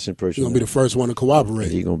snatch the innocent person. He's going to be the first one to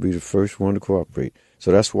cooperate. He's going to be the first one to cooperate.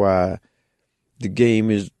 So that's why the game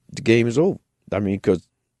is over.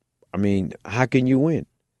 How can you win?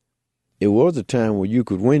 It was a time where you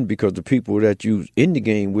could win because the people that you was in the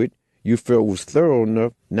game with, you felt was thorough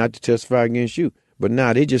enough not to testify against you. But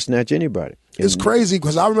now they just snatch anybody. It's crazy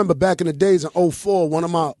because I remember back in the days in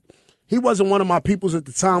 2004, he wasn't one of my peoples at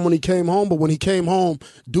the time when he came home, but when he came home,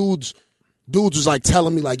 dudes was like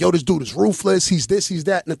telling me like, yo, this dude is ruthless. He's this, he's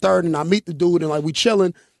that, and the third. And I meet the dude and like we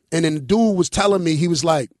chilling. And then the dude was telling me, he was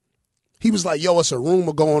like, yo, it's a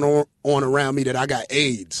rumor going on around me that I got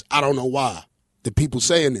AIDS. I don't know why the people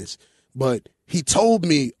saying this, but he told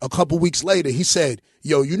me a couple weeks later, he said,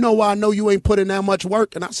 yo, you know why I know you ain't put in that much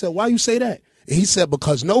work? And I said, why you say that? And he said,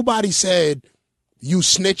 because nobody said you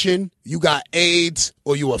snitching, you got AIDS,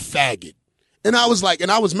 or you a faggot. And I was like,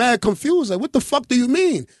 and I was mad confused. Like, what the fuck do you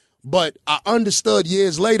mean? But I understood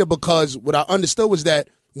years later because what I understood was that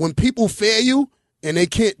when people fear you and they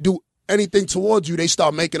can't do anything towards you, they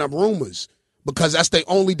start making up rumors because that's their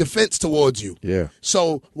only defense towards you. Yeah.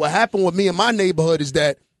 So what happened with me in my neighborhood is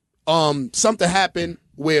that something happened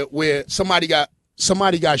where somebody got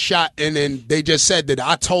shot, and then they just said that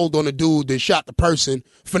I told on the dude that shot the person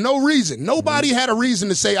for no reason. Nobody had a reason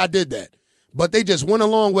to say I did that. But they just went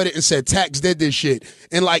along with it and said Tax did this shit.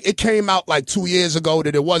 And like it came out like 2 years ago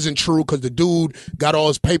that it wasn't true because the dude got all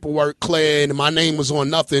his paperwork clear and my name was on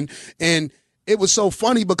nothing. And it was so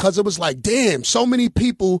funny because it was like, damn, so many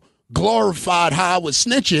people glorified how I was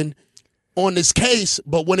snitching on this case,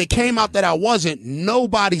 but when it came out that I wasn't,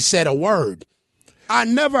 nobody said a word. I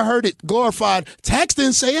never heard it glorified. Tax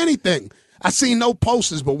didn't say anything. I seen no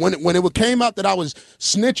posters, but when it came out that I was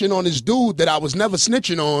snitching on this dude that I was never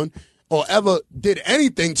snitching on or ever did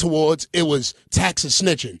anything towards, it was Tax is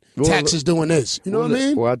snitching. Tax is doing this. You know what I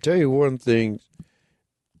mean? Well, I'll tell you one thing.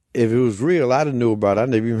 If it was real, I'd have knew about it. I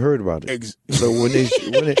never even heard about it.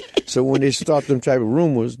 So when they start them type of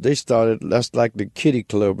rumors, they started. That's like the kiddie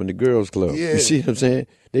club and the girls club. Yeah. You see what I'm saying?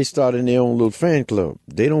 They started their own little fan club.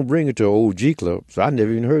 They don't bring it to an OG club. So I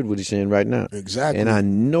never even heard what he's saying right now. Exactly. And I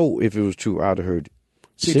know if it was true, I'd have heard it.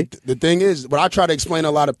 See? The thing is, what I try to explain to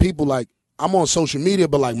a lot of people, like I'm on social media,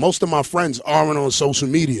 but like most of my friends aren't on social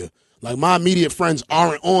media. Like my immediate friends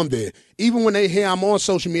aren't on there. Even when they hear I'm on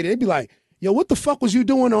social media, they be like, yo, what the fuck was you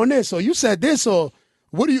doing on this? Or you said this, or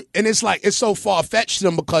what do you? And it's like, it's so far-fetched to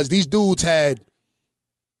them because these dudes had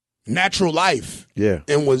natural life. Yeah.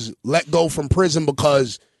 And was let go from prison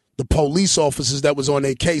because the police officers that was on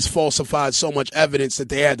their case falsified so much evidence that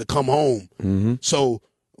they had to come home. Mm-hmm. So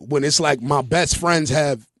when it's like my best friends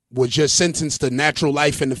was just sentenced to natural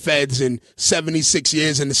life in the feds and 76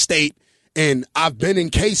 years in the state, and I've been in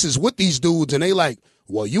cases with these dudes, and they like,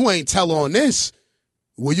 well, you ain't tell on this.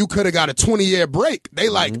 Well, you could have got a 20-year break. They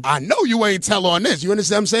like, I know you ain't tell on this. You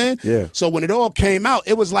understand what I'm saying? Yeah. So when it all came out,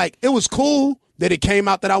 it was like, it was cool that it came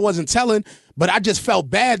out that I wasn't telling, but I just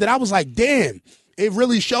felt bad that I was like, damn, it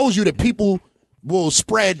really shows you that people will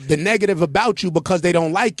spread the negative about you because they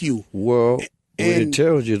don't like you. Well, what it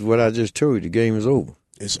tells you is what I just told you. The game is over.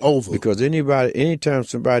 It's over. Because anytime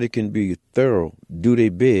somebody can be thorough, do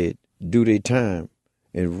their bid, do their time,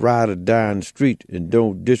 and ride or die in the street and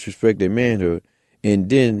don't disrespect their manhood, and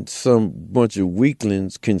then some bunch of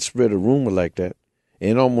weaklings can spread a rumor like that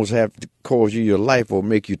and almost have to cause you your life or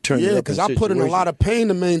make you turn it up. Yeah, because I put in a lot of pain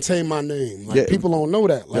to maintain my name. Like, people don't know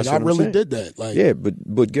that. Like, I really did that. Like, yeah,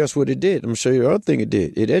 but guess what it did? I'm going to show you the other thing it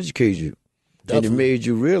did. It educated you. Definitely. And it made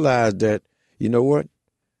you realize that, you know what?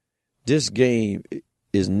 This game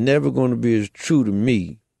is never going to be as true to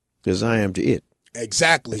me as I am to it.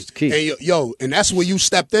 Exactly. That's the key. And and that's where you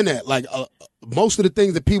stepped in at. Like, most of the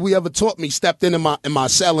things that people ever taught me stepped in my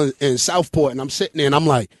cell in Southport, and I'm sitting there and I'm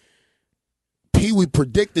like, Pee Wee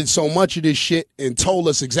predicted so much of this shit and told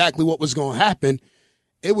us exactly what was going to happen.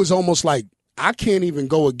 It was almost like I can't even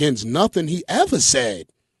go against nothing he ever said.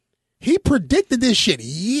 He predicted this shit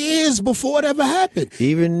years before it ever happened.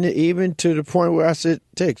 Even to the point where I said,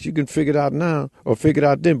 Tex, you can figure it out now or figure it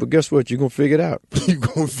out then, but guess what? You're going to figure it out. You're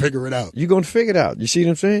going to figure it out. You're going to figure it out. You see what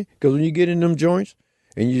I'm saying? Because when you get in them joints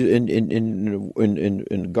and you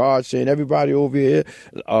and God saying everybody over here,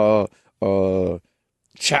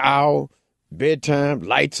 chow, bedtime,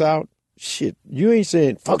 lights out. Shit, you ain't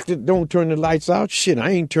saying, fuck it, don't turn the lights out. Shit, I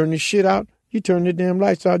ain't turning this shit out. You turn the damn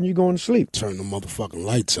lights out and you going to sleep. Turn the motherfucking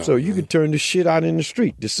lights out. So you could turn the shit out in the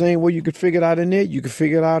street. The same way you could figure it out in there, you could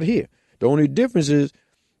figure it out here. The only difference is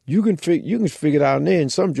you can figure it out in there. In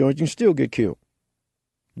some joints, you can still get killed.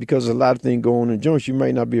 Because a lot of things go on in joints you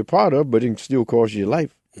might not be a part of, but it can still cost you your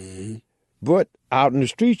life. Mm-hmm. But out in the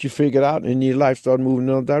streets, you figure it out and your life started moving in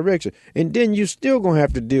another direction. And then you're still going to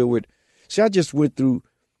have to deal with, see, I just went through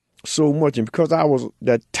so much. And because I was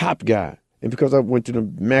that top guy, and because I went to the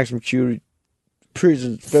maximum security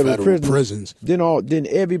prisons, federal prisons. Then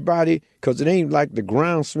everybody, because it ain't like the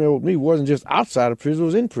ground smell with me, wasn't just outside of prison, it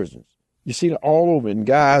was in prisons. You see it all over. And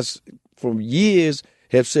guys from years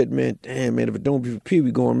have said, man, damn, man, if it don't be for Pee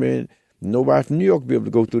Wee going, man, nobody from New York would be able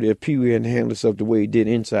to go through there. Pee Wee and handle stuff the way he did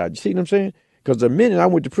inside. You see what I'm saying? Because the minute I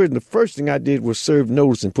went to prison, the first thing I did was serve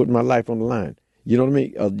notice and put my life on the line. You know what I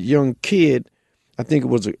mean? A young kid, I think it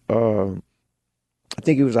was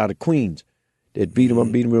out of Queens. That beat him up,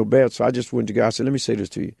 beat him real bad. So I just went to God. I said, let me say this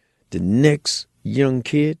to you. The next young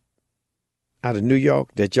kid out of New York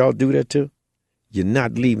that y'all do that to, you're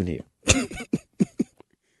not leaving here.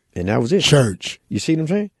 And that was it. Church. You see what I'm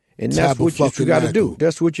saying? And that's what you got to do.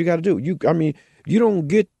 That's what you got to do. You don't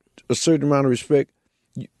get a certain amount of respect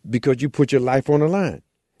because you put your life on the line.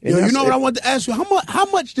 And you know what I wanted to ask you? How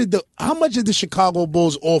much did the Chicago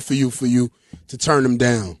Bulls offer you for you to turn them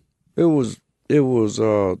down? It was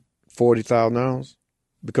 $40,000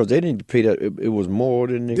 because they didn't pay that. It was more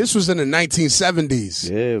than this was in the 1970s.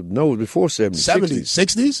 Yeah, no, it was before 70s. 70s,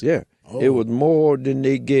 60s. Yeah, It was more than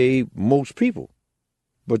they gave most people.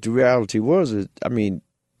 But the reality was, it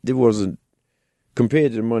wasn't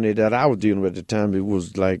compared to the money that I was dealing with at the time. It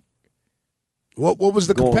was like what was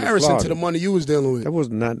the comparison to the money you was dealing with? That was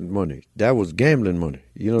not money. That was gambling money.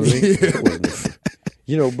 You know what I mean?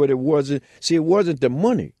 But it wasn't. See, it wasn't the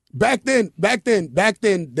money. Back then, they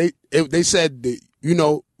said,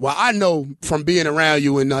 well, I know from being around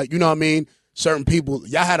you and, you know what I mean, certain people,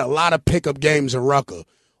 y'all had a lot of pickup games in Rucker.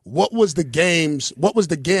 What was the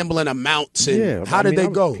gambling amounts and how did they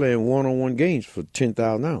go? I was playing one-on-one games for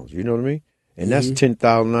 $10,000, you know what I mean? And that's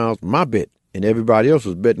 $10,000 my bet, and everybody else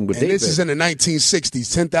was betting with their bet. And this is in the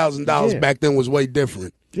 1960s. $10,000 back then was way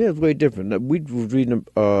different. Yeah, it was way different. We was reading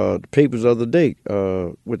the papers the other day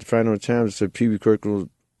with the Financial Times that said Pee Wee Kirkland's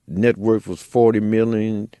net worth was $40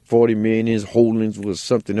 million, his holdings was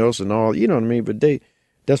something else and all, you know what I mean? But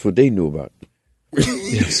that's what they knew about.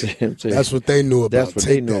 That's what they knew about. That's what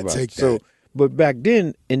they knew about. So, but back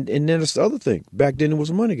then, and then that's the other thing. Back then, it was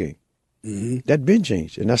a money game. Mm-hmm. That been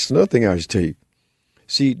changed, and that's another thing I used to tell you.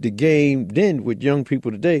 See, the game then with young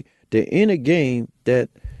people today, they're in a game that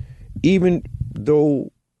even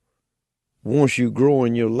though once you grow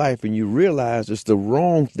in your life and you realize it's the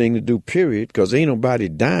wrong thing to do, period, because ain't nobody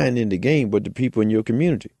dying in the game but the people in your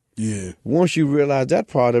community. Yeah. Once you realize that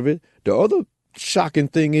part of it, the other shocking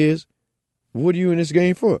thing is, what are you in this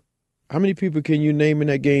game for? How many people can you name in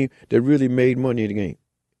that game that really made money in the game?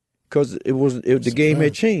 Because the game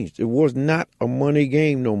had changed. It was not a money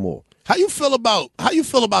game no more. How you feel about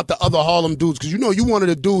the other Harlem dudes? Because you one of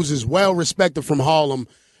the dudes is well respected from Harlem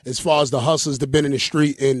as far as the hustlers that been in the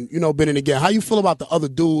street and been in the game. How you feel about the other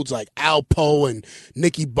dudes like Alpo and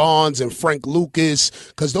Nicky Barnes and Frank Lucas?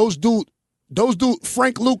 Because those dudes,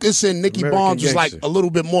 Frank Lucas and Nicky Barnes was like a little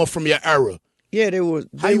bit more from your era. Yeah, they was.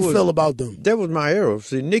 How you feel about them? That was my era.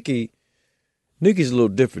 See, Nicky's a little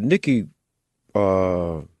different. Nicky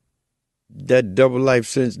that double life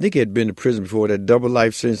sentence, Nicky had been to prison before. That double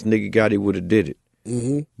life sentence Nicky got, he would have did it.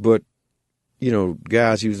 Mm-hmm. But,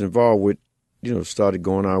 guys he was involved with, started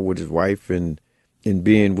going out with his wife and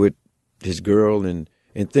being with his girl and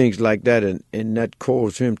things like that. And that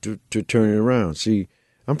caused him to turn it around. See,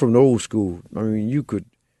 I'm from the old school. I mean, you could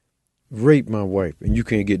rape my wife and you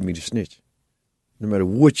can't get me to snitch. No matter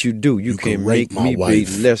what you do, you can't make me be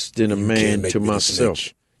less than a man to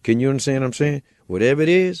myself. Can you understand what I'm saying? Whatever it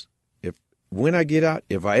is, when I get out,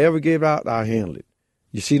 if I ever get out, I'll handle it.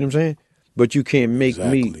 You see what I'm saying? But you can't make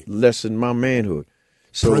me lessen my manhood.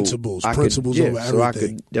 So principles over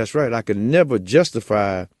everything. That's right. I could never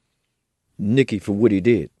justify Nicky for what he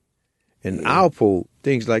did. And Alpo,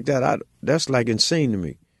 things like that, that's like insane to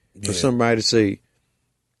me. For somebody to say,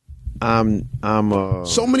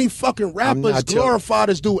 so many fucking rappers glorify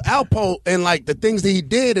this dude Alpo and like the things that he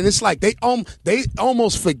did, and it's like they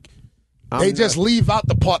almost just leave out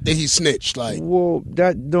the part that he snitched. Like, well,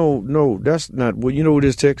 no, that's not. Well, you know what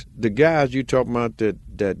this text? The guys you talking about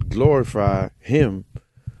that glorify him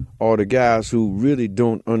are the guys who really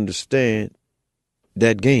don't understand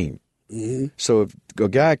that game. Mm-hmm. So if a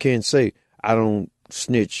guy can't say, I don't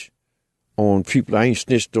snitch on people, I ain't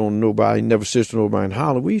snitched on nobody, never snitched on nobody in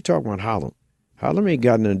Harlem. What are you talking about Harlem? Harlem ain't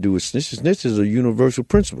got nothing to do with snitch. Snitch is a universal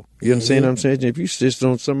principle. You understand what I'm saying? If you snitched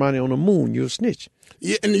on somebody on the moon, you're a snitch.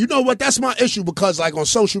 Yeah, and you know what? That's my issue because, like, on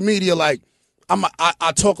social media, like,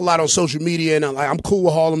 I talk a lot on social media, and I'm cool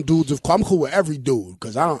with Harlem dudes. I'm cool with every dude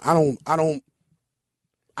because I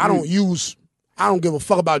don't give a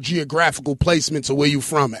fuck about geographical placements or where you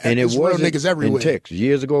from. And it was real niggas everywhere. In Texas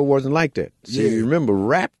years ago, it wasn't like that. See, you remember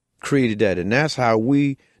rap created that, and that's how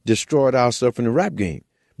we destroyed ourselves in the rap game.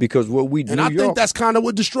 Because what we do, and I think that's kind of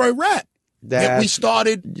what destroyed rap. That we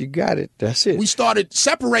started. You got it. That's it. We started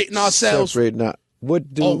separating ourselves. We're not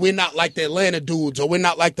like the Atlanta dudes, or we're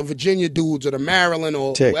not like the Virginia dudes, or the Maryland,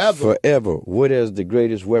 or whoever. Forever. What is the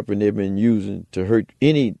greatest weapon they've been using to hurt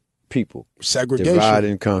any people? Segregation. Divide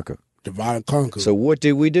and conquer. Divide and conquer. So what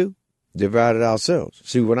did we do? Divided ourselves.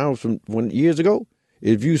 See, years ago,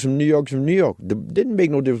 if you was from New York, didn't make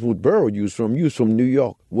no difference what borough you was from. You was from New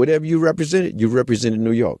York. Whatever you represented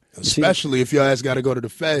New York. Especially if your ass got to go to the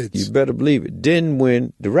feds. You better believe it. Then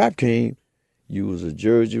when the rap came, you was a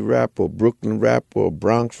Jersey rapper, Brooklyn rapper,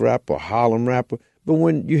 Bronx rapper, Harlem rapper. But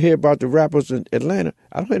when you hear about the rappers in Atlanta,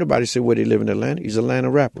 I don't hear nobody say where they live in Atlanta. He's an Atlanta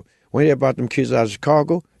rapper. When you hear about them kids out of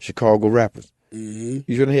Chicago rappers. Mm-hmm.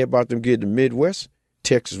 You're going to hear about them kids in the Midwest,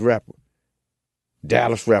 Texas rapper,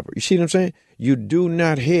 Dallas rapper. You see what I'm saying? You do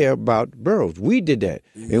not hear about boroughs. We did that.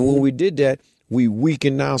 Mm-hmm. And when we did that, we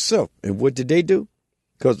weakened ourselves. And what did they do?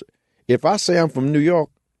 Because if I say I'm from New York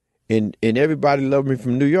and everybody love me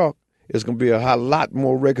from New York, it's going to be a lot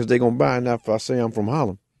more records they're going to buy now if I say I'm from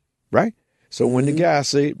Harlem, right? So when the guys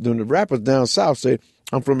say, when the rappers down south say,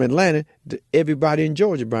 I'm from Atlanta, everybody in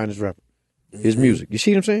Georgia buying his rapper, his music. You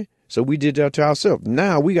see what I'm saying? So we did that to ourselves.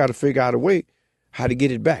 Now we got to figure out a way how to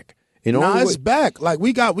get it back. It's back. Like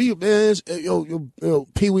Pee Wee,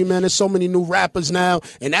 man, there's so many new rappers now.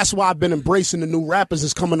 And that's why I've been embracing the new rappers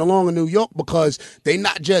that's coming along in New York, because they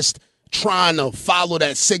not just trying to follow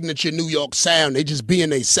that signature New York sound. They just being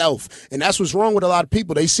they self. And that's what's wrong with a lot of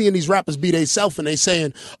people. They seeing these rappers be they self and they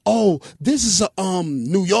saying, oh, this is a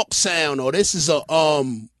New York sound, or this is a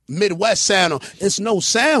Midwest sound. Or it's no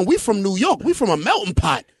sound. We from New York. We from a melting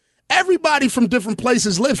pot. Everybody from different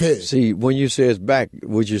places live here. See, when you say it's back,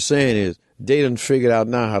 what you're saying is they done figured out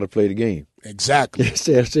now how to play the game. Exactly.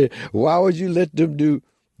 Why would you let them do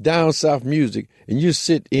down south music and you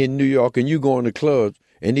sit in New York and you go in the clubs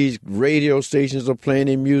and these radio stations are playing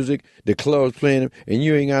their music, the clubs playing them, and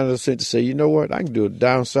you ain't got enough sense to say, you know what, I can do a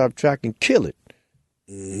down south track and kill it.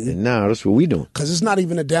 Mm-hmm. And now that's what we doing. Because it's not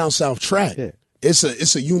even a down south track. Yeah.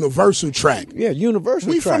 It's a universal track. Yeah,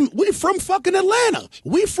 universal track. We from fucking Atlanta.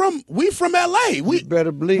 We from LA. You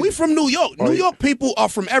better believe. We from New York. New York people are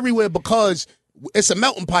from everywhere because it's a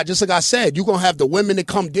melting pot. Just like I said, you're going to have the women that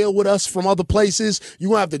come deal with us from other places. You're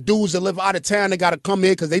going to have the dudes that live out of town that got to come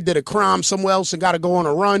here because they did a crime somewhere else and got to go on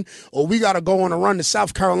a run. Or we got to go on a run to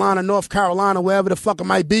South Carolina, North Carolina, wherever the fuck it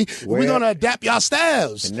might be. We're going to adapt y'all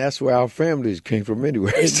styles. And that's where our families came from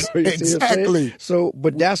anyway. Exactly. So,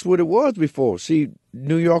 but that's what it was before. See,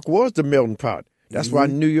 New York was the melting pot. That's why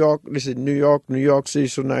New York, they said New York City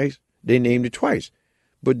so nice, they named it twice.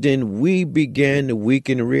 But then we began to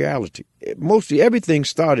weaken the reality. Mostly everything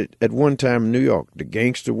started at one time in New York. The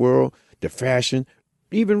gangster world, the fashion,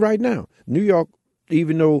 even right now. New York,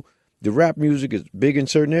 even though the rap music is big in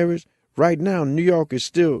certain areas, right now New York is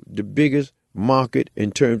still the biggest market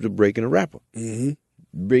in terms of breaking a rapper.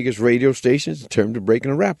 Mm-hmm. Biggest radio stations in terms of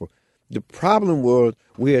breaking a rapper. The problem was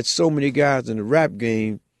we had so many guys in the rap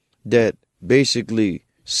game that basically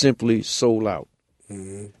simply sold out.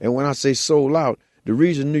 Mm-hmm. And when I say sold out, the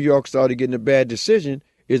reason New York started getting a bad decision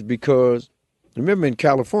is because, remember in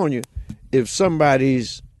California, if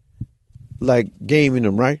somebody's like gaming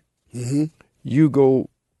them, right? Mm-hmm. You go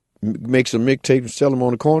make some mixtapes and sell them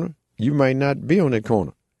on the corner, you might not be on that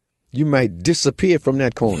corner. You might disappear from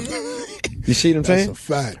that corner. You see what I'm saying? That's a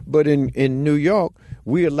fact. But in New York,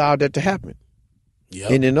 we allowed that to happen.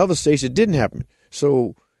 Yep. And in other states, it didn't happen.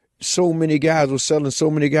 So many guys were selling so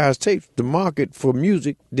many guys tapes. The market for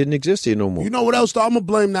music didn't exist here no more. You know what else, though? I'm going to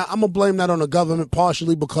blame that. I'm going to blame that on the government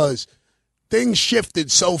partially because things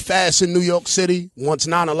shifted so fast in New York City once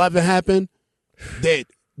 9/11 happened that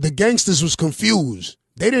the gangsters was confused.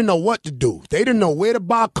 They didn't know what to do. They didn't know where to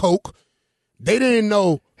buy coke. They didn't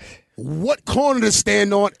know what corner to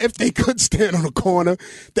stand on, if they could stand on a corner.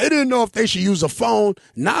 They didn't know if they should use a phone.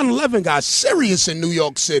 9/11 got serious in New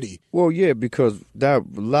York City. Well, yeah, because a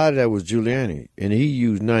lot of that was Giuliani, and he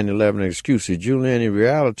used 9/11 as an excuse. See, Giuliani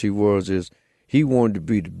reality is he wanted to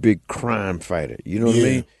be the big crime fighter. You know what I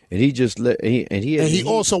mean? And he just he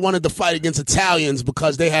also wanted to fight against Italians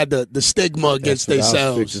because they had the stigma against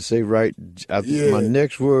themselves. I was to say right. My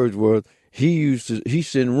next words was he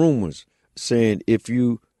sent rumors saying if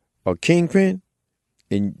you are kingpin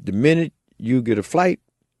and the minute you get a flight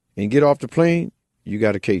and get off the plane, you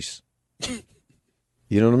got a case.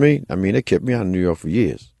 You know what I mean? I mean, they kept me out of New York for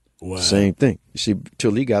years. Wow. Same thing. You see,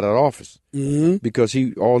 till he got out of office. Mm-hmm. Because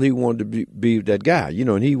all he wanted to be that guy, you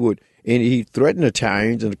know, and he threatened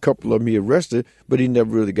Italians, and a couple of them he arrested, but he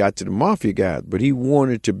never really got to the mafia guys. But he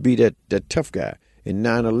wanted to be that tough guy. And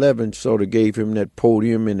 9/11 sort of gave him that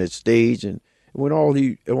podium and that stage. And when all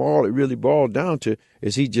it really boiled down to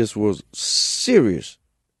is he just was serious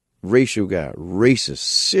racial guy, racist,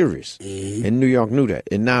 serious. Mm-hmm. And New York knew that.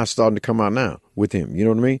 And now it's starting to come out now with him. You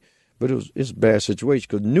know what I mean? But it's a bad situation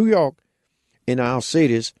because New York, and I'll say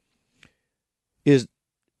this, is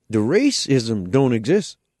the racism don't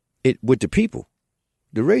exist with the people.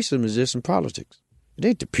 The racism exists in politics. It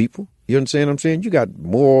ain't the people. You understand what I'm saying? You got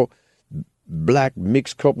more black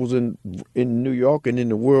mixed couples in New York and in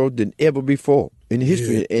the world than ever before in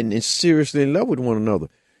history, and seriously in love with one another.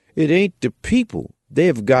 It ain't the people. They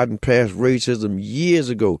have gotten past racism years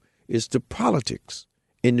ago. It's the politics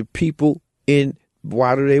and the people in.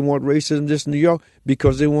 Why do they want racism just in New York?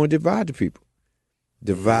 Because they want to divide the people.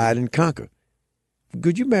 Divide and conquer.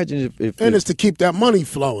 Could you imagine if it's to keep that money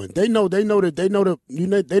flowing. They know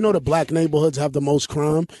the black neighborhoods have the most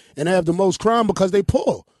crime, and they have the most crime because they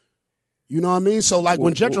poor. You know what I mean? So like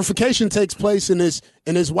when gentrification takes place and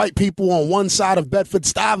there's white people on one side of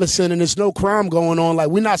Bedford-Stuyvesant and there's no crime going on, like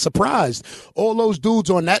we're not surprised. All those dudes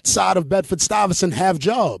on that side of Bedford-Stuyvesant have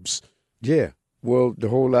jobs. Yeah. Well, the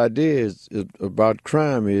whole idea about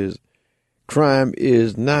crime is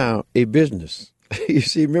now a business. You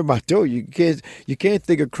see, remember I told you, you can't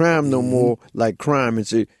think of crime no more like crime and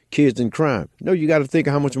say kids in crime. No, you got to think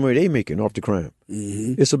of how much money they making off the crime.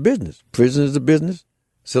 Mm-hmm. It's a business. Prison is a business.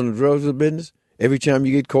 Selling drugs is a business. Every time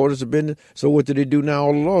you get caught, it's a business. So what do they do now?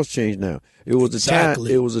 All the laws change now. It was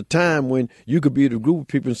a time when you could be with a group of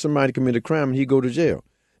people and somebody commit a crime and he go to jail.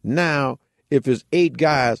 Now, if it's 8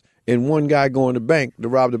 guys and one guy going to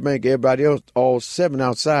rob the bank, everybody else, all 7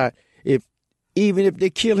 outside, even if they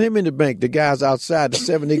kill him in the bank, the guys outside, the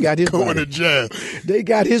 7, they got his going body. To jail. They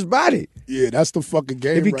got his body. Yeah, that's the fucking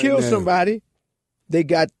game. If he kills somebody, they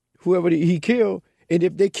got whoever he killed. And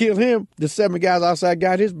if they kill him, the 7 guys outside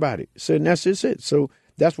got his body. So that's just it. So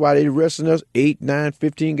that's why they arresting us 8, 9,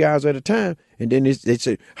 15 guys at a time. And then they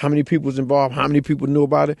say how many people was involved, how many people knew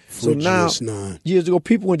about it. So now, years ago,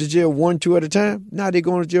 people went to jail 1, 2 at a time. Now they're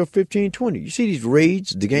going to jail 15, 20. You see these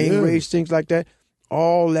raids, the gang raids, things like that.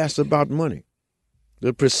 All that's about money.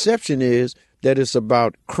 The perception is that it's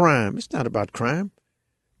about crime. It's not about crime.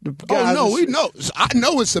 We know. I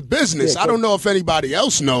know it's a business. I don't know if anybody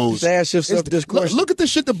else knows. Just ask yourself this question. Look at the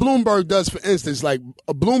shit that Bloomberg does, for instance. Like,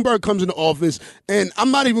 Bloomberg comes into office, and I'm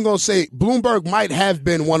not even going to say Bloomberg might have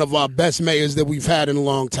been one of our best mayors that we've had in a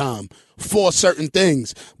long time for certain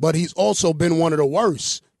things, but he's also been one of the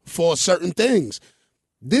worst for certain things.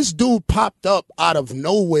 This dude popped up out of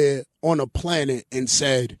nowhere on a planet and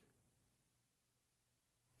said,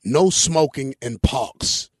 no smoking in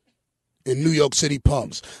parks. In New York City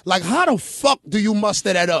pubs. Like, how the fuck do you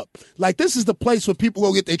muster that up? Like, this is the place where people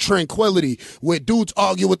go get their tranquility, where dudes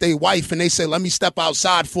argue with their wife and they say, let me step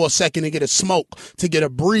outside for a second and get a smoke, to get a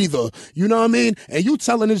breather. You know what I mean? And you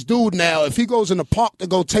telling this dude now, if he goes in the park to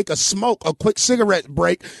go take a quick cigarette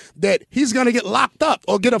break, that he's going to get locked up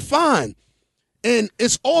or get a fine. And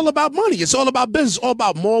it's all about money. It's all about business. It's all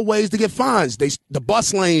about more ways to get fines. The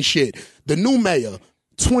bus lane shit, the new mayor,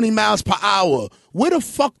 20 miles per hour. Where the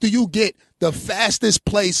fuck do you get the fastest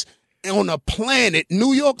place on the planet,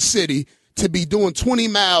 New York City, to be doing 20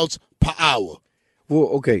 miles per hour? Well,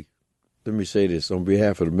 okay. Let me say this on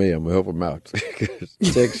behalf of the mayor. I'm going to help him out.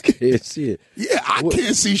 Texas can't see it. Yeah, I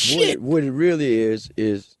can't see shit. What it really is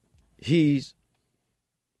he's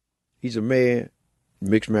a man,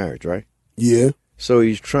 mixed marriage, right? Yeah. So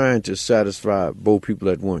he's trying to satisfy both people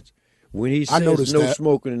at once. When he says no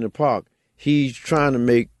smoking in the park, he's trying to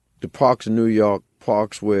make the parks in New York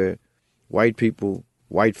parks where white people,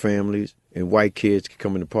 white families, and white kids can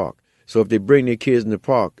come in the park. So if they bring their kids in the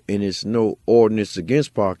park and there's no ordinance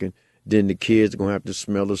against parking, then the kids are going to have to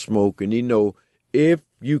smell the smoke. And if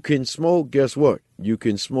you can smoke, guess what? You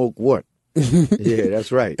can smoke what? Yeah,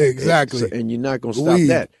 that's right. Exactly. And you're not going to stop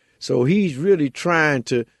that. So he's really trying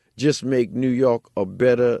to just make New York a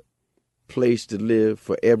better place to live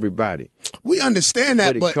for everybody. We understand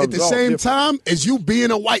that, but at the same time, as you being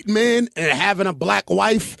a white man and having a black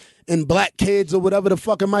wife and black kids or whatever the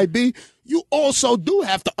fuck it might be, you also do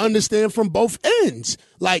have to understand from both ends.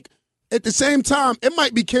 Like, at the same time, it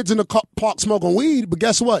might be kids in the park smoking weed, but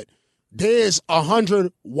guess what? There's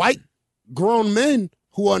 100 white grown men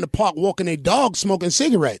who are in the park walking their dogs smoking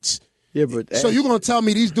cigarettes. Yeah, but so you're going to tell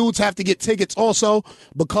me these dudes have to get tickets also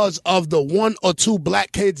because of the 1 or 2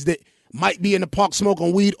 black kids that might be in the park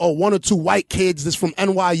smoking weed, or 1 or 2 white kids that's from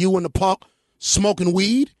NYU in the park smoking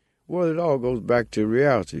weed? Well, it all goes back to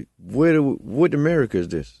reality. What America is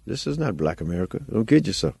this? This is not black America. Don't kid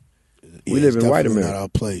yourself. We live in white America. Not our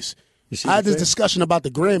place. I had this discussion about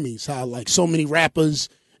the Grammys, how like so many rappers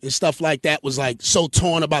and stuff like that was like so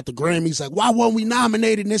torn about the Grammys. Like, why weren't we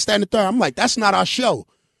nominated and this, that, and the third? I'm like, that's not our show.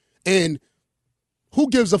 And who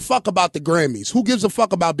gives a fuck about the Grammys? Who gives a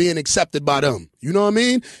fuck about being accepted by them? You know what I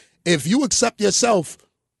mean? If you accept yourself,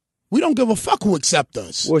 we don't give a fuck who accept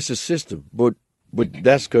us. Well, it's a system, but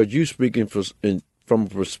that's because you speaking from a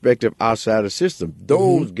perspective outside the system.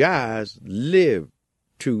 Those guys live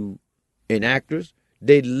and actors,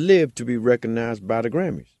 they live to be recognized by the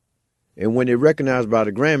Grammys. And when they're recognized by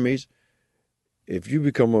the Grammys, if you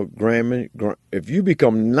become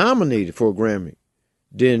nominated for a Grammy,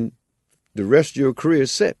 then the rest of your career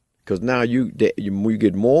is set. Because now you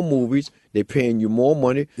get more movies, they're paying you more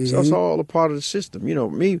money. So it's all a part of the system. You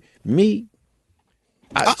know,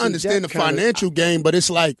 I understand the financial game, but it's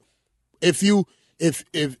like if you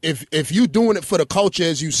doing it for the culture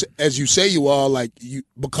as you say you are, like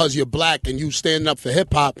because you're black and you standing up for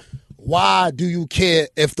hip hop, why do you care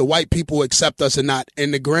if the white people accept us or not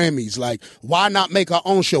in the Grammys? Like, why not make our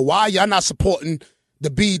own show? Why y'all not supporting the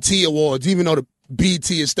BET Awards, even though the BET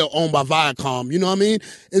is still owned by Viacom? You know what I mean?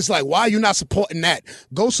 It's like, why are you not supporting that?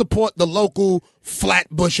 Go support the local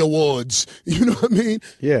Flatbush Awards. You know what I mean?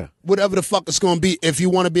 Yeah. Whatever the fuck it's going to be. If you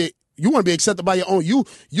want to be accepted by your own.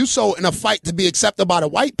 You so in a fight to be accepted by the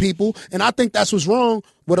white people. And I think that's what's wrong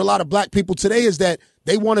with a lot of black people today, is that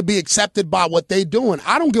they want to be accepted by what they doing.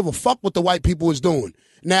 I don't give a fuck what the white people is doing.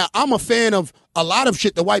 Now, I'm a fan of a lot of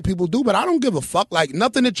shit the white people do, but I don't give a fuck. Like,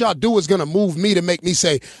 nothing that y'all do is going to move me to make me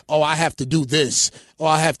say, oh, I have to do this or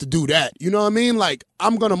I have to do that. You know what I mean? Like,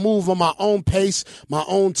 I'm going to move on my own pace, my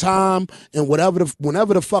own time, and whenever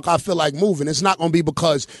the fuck I feel like moving. It's not going to be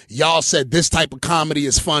because y'all said this type of comedy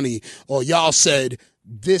is funny or y'all said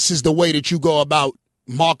this is the way that you go about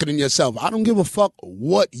marketing yourself. I don't give a fuck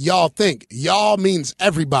what y'all think. Y'all means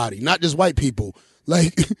everybody, not just white people.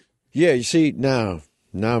 Like, yeah, you see, now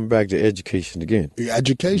I'm back to education again.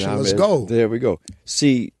 Education, let's go. There we go.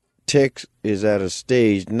 See, Tex is at a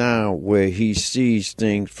stage now where he sees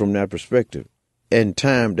things from that perspective. In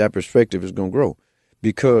time, that perspective is going to grow.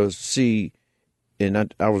 Because, see,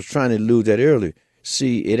 and I was trying to allude that earlier,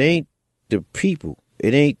 see, it ain't the people.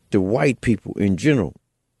 It ain't the white people in general.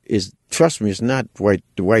 Trust me, it's not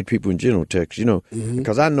the white people in general, Tex, you know,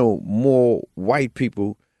 because I know more white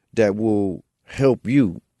people that will help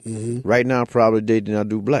you right now probably than I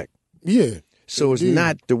do black. Yeah. So it's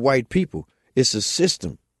not the white people. It's a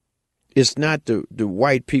system. It's not the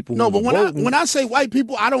white people. No, but when I say white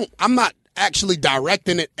people, I'm not actually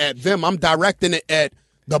directing it at them. I'm directing it at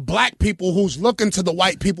the black people who's looking to the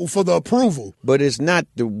white people for the approval. But it's not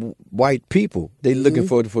the white people they looking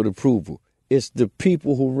for the approval. It's the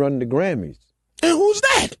people who run the Grammys. And who's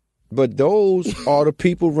that? But those are the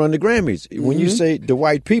people who run the Grammys. When you say the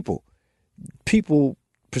white people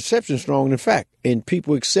perception stronger than fact. And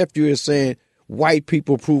people accept you as saying white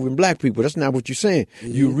people approving black people. That's not what you're saying.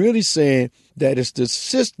 You're really saying that it's the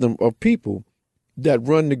system of people that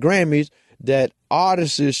run the Grammys, that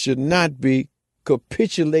artists should not be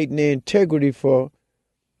capitulating their integrity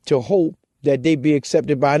to hope that they be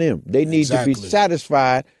accepted by them. They need to be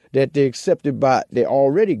satisfied that they're accepted they're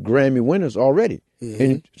already Grammy winners already. Mm-hmm.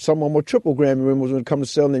 And some of them are triple Grammy winners when it comes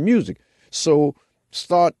to selling their music. So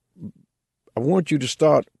I want you to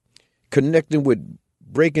start connecting with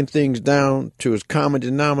breaking things down to its common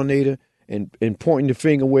denominator and pointing the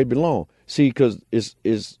finger where it belongs. See, because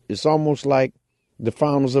it's almost like the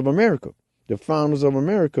founders of America. The founders of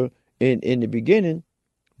America, in the beginning,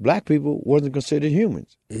 black people wasn't considered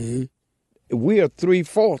humans. Mm-hmm. We are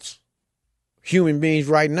 3/4 human beings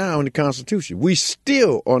right now in the Constitution. We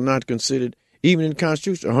still are not considered, even in the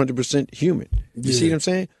Constitution, 100% human. You see what I'm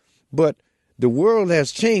saying? But the world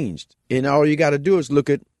has changed, and all you got to do is look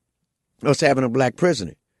at us having a black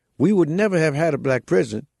president. We would never have had a black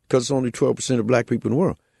president because it's only 12% of black people in the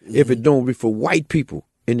world. Mm-hmm. If it don't be for white people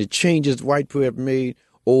and the changes white people have made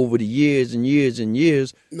over the years and years and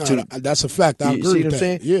years. No, that's a fact. I agree with that. You see what I'm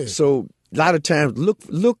saying? Yeah. So a lot of times,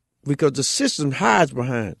 look, because the system hides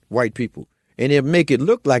behind white people. And they'll make it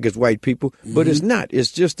look like it's white people, but it's not.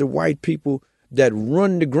 It's just the white people that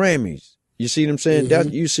run the Grammys. You see what I'm saying?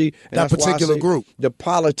 That you see that particular group. The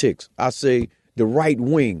politics, I say the right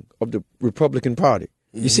wing of the Republican Party.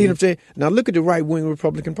 You see what I'm saying? Now look at the right wing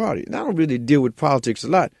Republican Party. And I don't really deal with politics a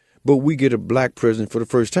lot, but we get a black president for the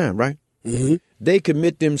first time, right? Mm-hmm. They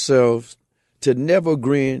commit themselves to never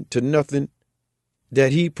agreeing to nothing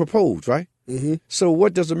that he proposed, right? Mm-hmm. So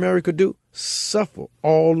what does America do? Suffer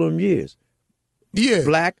all them years. Yeah.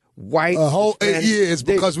 Black, white, a whole 8 years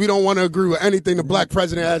because we don't want to agree with anything the black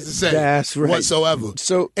president has to say. That's right. Whatsoever.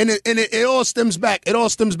 So and it all stems back. It all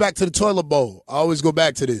stems back to the toilet bowl. I always go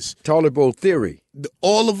back to this. Toilet bowl theory.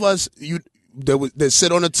 All of us that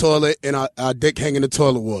sit on the toilet and our dick hang in the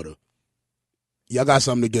toilet water. Y'all got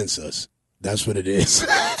something against us. That's what it is.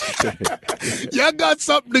 Y'all got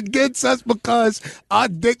something against us because our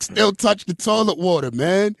dick still touch the toilet water,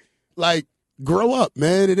 man. Like, grow up,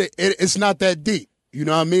 man. It's not that deep. You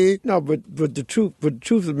know what I mean? No, but the truth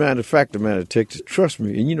of the matter, the fact of the matter, Texas, trust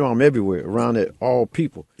me, and you know I'm everywhere around it, all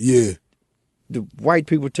people. Yeah. The white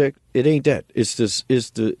people, it ain't that. It's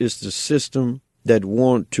the system that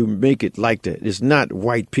want to make it like that. It's not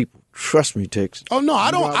white people. Trust me, Tex. Oh no,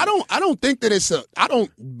 I don't think that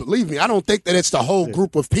believe me, I don't think that it's the whole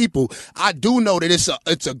group of people. I do know that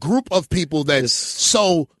it's a group of people that's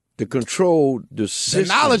so to control the system. The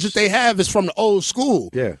knowledge that they have is from the old school.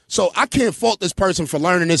 Yeah. So I can't fault this person for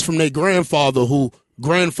learning this from their grandfather, who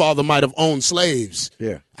grandfather might have owned slaves.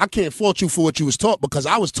 Yeah. I can't fault you for what you was taught because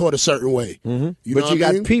I was taught a certain way. Mm-hmm. But you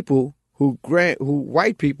got people who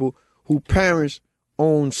white people who parents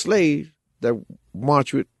owned slaves that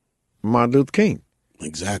march with Martin Luther King.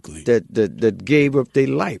 Exactly. That gave up their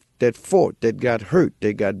life, that fought, that got hurt,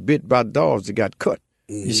 they got bit by dogs, that got cut.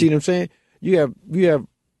 Mm-hmm. You see what I'm saying? You have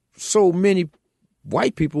so many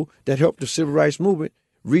white people that helped the civil rights movement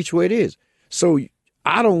reach where it is. So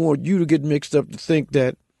I don't want you to get mixed up to think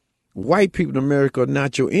that white people in America are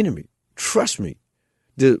not your enemy. Trust me.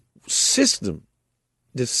 The system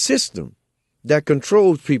that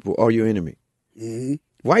controls people are your enemy. Mm-hmm.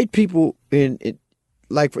 White people you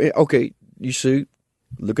see,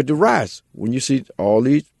 look at the rise when you see all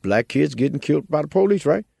these black kids getting killed by the police,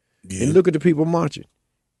 right? Yeah. And look at the people marching.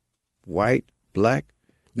 White, black.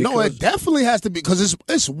 No, it definitely has to be because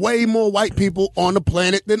it's way more white people on the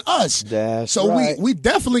planet than us. That's so right. we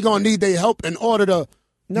definitely gonna need their help in order to.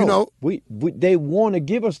 We they want to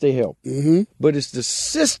give us their help, but it's the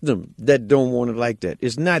system that don't want it like that.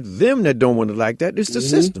 It's not them that don't want it like that. It's the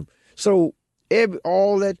system. So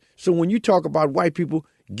So when you talk about white people,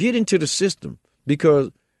 get into the system because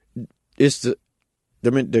it's the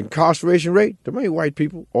incarceration rate. The many white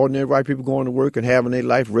people, ordinary white people going to work and having their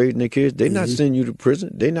life, raising their kids, they're not sending you to prison.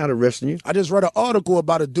 They're not arresting you. I just read an article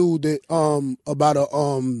about a dude that about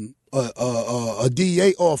a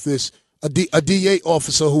DA office, a DA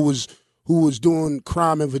officer who was doing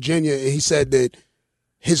crime in Virginia, and he said that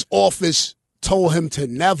his office told him to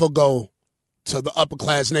never go to the upper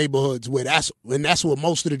class neighborhoods where that's where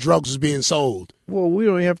most of the drugs is being sold. Well, we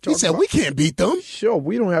don't have to talk. He said we can't beat them. Sure,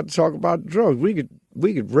 we don't have to talk about drugs.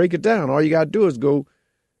 We could break it down. All you got to do is go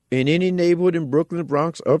in any neighborhood in Brooklyn, the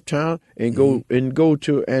Bronx, uptown, and go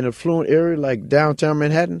to an affluent area like downtown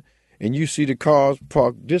Manhattan, and you see the cars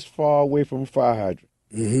parked this far away from a fire hydrant.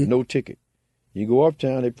 No ticket. You go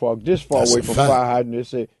uptown, they park this far away from a fire hydrant. They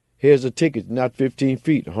say, here's a ticket, not 15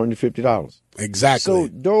 feet, $150. Exactly. So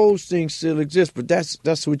those things still exist, but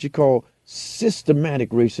that's what you call systematic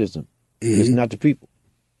racism. It's not the people.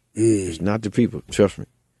 It's not the people. Trust me.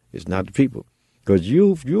 It's not the people. Because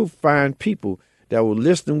you'll find people that will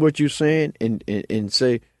listen to what you're saying and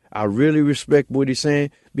say, I really respect what he's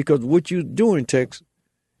saying, because what you're doing, Tex,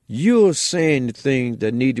 you're saying the things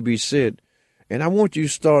that need to be said. And I want you to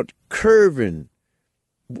start curving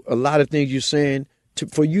a lot of things you're saying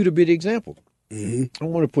for you to be the example. I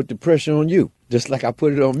want to put the pressure on you, just like I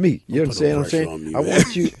put it on me. You understand what I'm saying?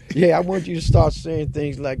 I want you to start saying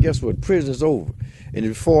things like, guess what? Prison's over. And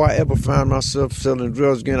before I ever find myself selling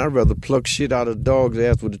drugs again, I'd rather pluck shit out of a dog's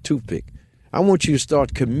ass with a toothpick. I want you to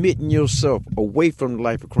start committing yourself away from the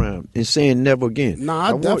life of crime and saying never again.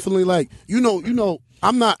 Nah, I definitely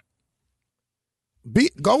I'm not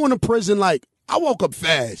going to prison. Like, I woke up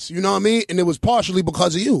fast, you know what I mean? And it was partially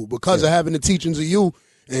because of you, because of having the teachings of you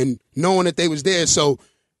and knowing that they was there. So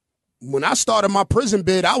when I started my prison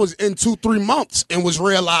bid, I was in 2-3 months and was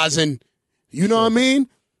realizing, you know what I mean,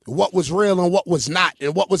 what was real and what was not,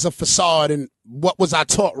 and what was a facade and what was I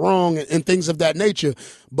taught wrong, and things of that nature.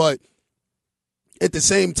 But at the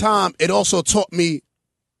same time, it also taught me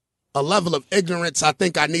a level of ignorance I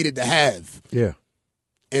think I needed to have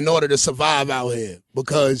in order to survive out here.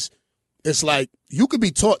 Because it's like, you could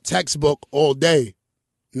be taught textbook all day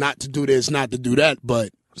not to do this, not to do that,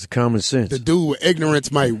 but it's common sense. The dude with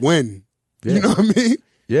ignorance might win. Yeah. You know what I mean?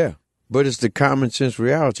 Yeah, but it's the common sense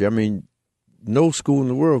reality. I mean, no school in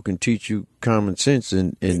the world can teach you common sense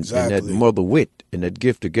and that mother wit and that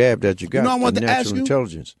gift of gab that you got. You know, I want to ask you,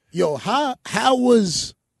 intelligence. Yo, how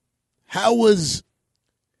was I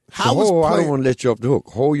don't want to let you off the hook.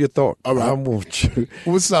 Hold your thought. All right. I want you.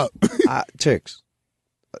 What's up? Tex,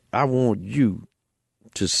 I want you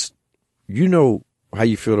to, you know how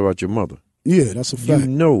you feel about your mother. Yeah, that's a fact. You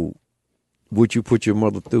know what you put your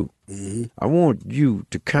mother through. Mm-hmm. I want you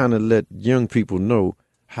to kind of let young people know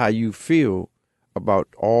how you feel about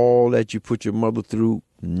all that you put your mother through,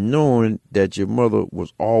 knowing that your mother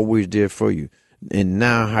was always there for you. And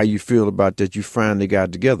now how you feel about that you finally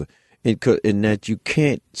got together. And that you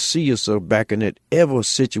can't see yourself back in that ever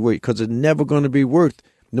situation, because it's never going to be worth,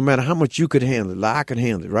 no matter how much you could handle it, like I can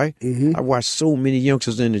handle it, right? Mm-hmm. I watched so many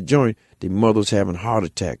youngsters in the joint, their mothers having heart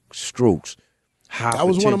attacks, strokes. That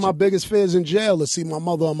was one of my biggest fears in jail, to see my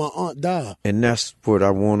mother or my aunt die. And that's what I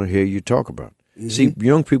want to hear you talk about. Mm-hmm. See,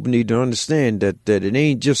 young people need to understand that it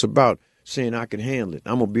ain't just about saying I can handle it.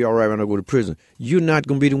 I'm going to be all right when I go to prison. You're not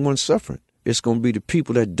going to be the one suffering. It's going to be the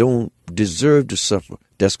people that don't deserve to suffer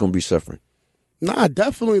that's going to be suffering. Nah,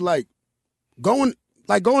 definitely going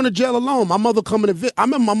to jail alone. My mother I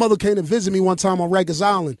remember my mother came to visit me one time on Rikers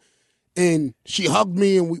Island, and she hugged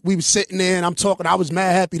me, and we were sitting there, and I'm talking. I was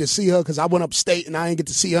mad happy to see her because I went upstate, and I didn't get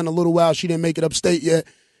to see her in a little while. She didn't make it upstate yet,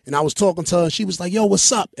 and I was talking to her, and she was like, yo,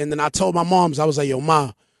 what's up? And then I told my moms, I was like, yo,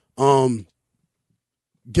 Ma,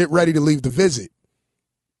 get ready to leave the visit.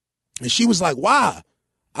 And she was like, why?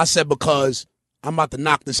 I said, because I'm about to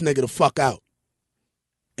knock this nigga the fuck out.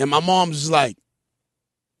 And my mom's was like,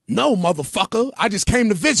 no, motherfucker, I just came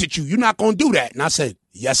to visit you. You're not going to do that. And I said,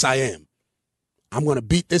 yes, I am. I'm going to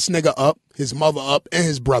beat this nigga up, his mother up, and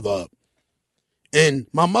his brother up. And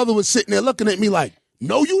my mother was sitting there looking at me like,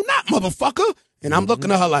 no, you not, motherfucker. And I'm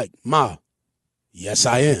looking at her like, Ma, yes,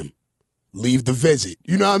 I am. Leave the visit.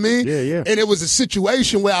 You know what I mean? Yeah, yeah. And it was a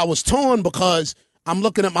situation where I was torn because I'm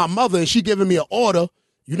looking at my mother and she giving me an order.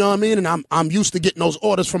 You know what I mean? And I'm used to getting those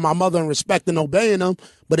orders from my mother and respecting, obeying them.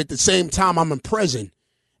 But at the same time, I'm in prison.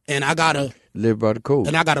 And I got to live by the code.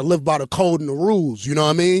 And I got to live by the code and the rules. You know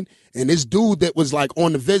what I mean? And this dude that was like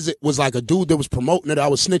on the visit was like a dude that was promoting it. I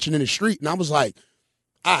was snitching in the street. And I was like,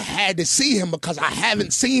 I had to see him because I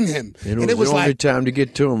haven't seen him. And it was the only time to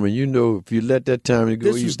get to him. And you know, if you let that time to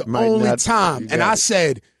go, this was the only time. And I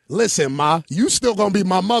said, listen, Ma, you still going to be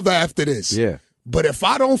my mother after this. Yeah. But if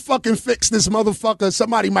I don't fucking fix this motherfucker,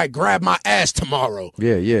 somebody might grab my ass tomorrow.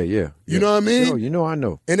 Yeah. You know what I mean? No, you know I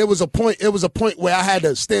know. And it was a point where I had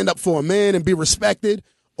to stand up for a man and be respected,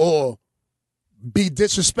 or be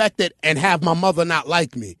disrespected and have my mother not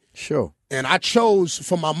like me. Sure. And I chose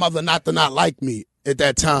for my mother not to not like me at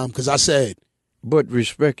that time, because I said, but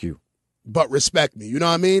respect you. But respect me. You know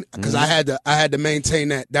what I mean? Because I had to maintain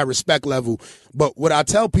that respect level. But what I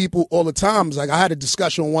tell people all the time is, like, I had a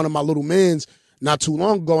discussion with one of my little mans not too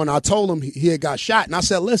long ago, and I told him he had got shot. And I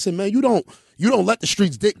said, listen, man, you don't let the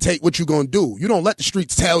streets dictate what you're going to do. You don't let the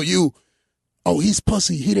streets tell you, oh, he's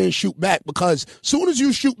pussy, he didn't shoot back. Because soon as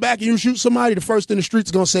you shoot back and you shoot somebody, the first thing the streets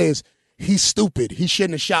going to say is, he's stupid. He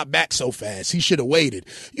shouldn't have shot back so fast. He should have waited.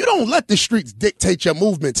 You don't let the streets dictate your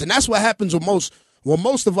movements. And that's what happens with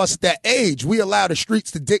most of us at that age. We allow the streets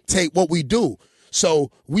to dictate what we do. So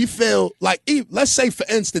we feel like, let's say, for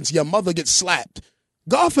instance, your mother gets slapped.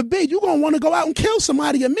 God forbid, you're going to want to go out and kill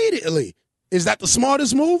somebody immediately. Is that the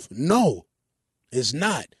smartest move? No, it's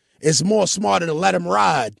not. It's more smarter to let him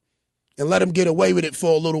ride and let him get away with it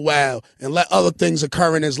for a little while and let other things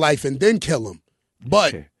occur in his life and then kill him.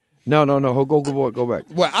 But no. Go back.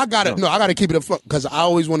 Well, I gotta keep it up because I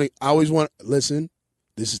always want. Listen,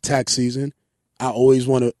 this is tax season. I always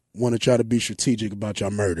want to try to be strategic about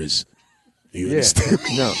y'all murders. You understand?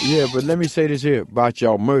 But let me say this here about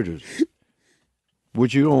y'all murders.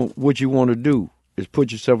 What you want to do is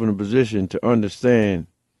put yourself in a position to understand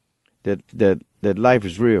that life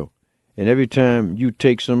is real, and every time you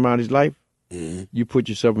take somebody's life, you put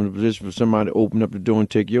yourself in a position for somebody to open up the door and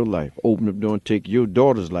take your life, open up the door and take your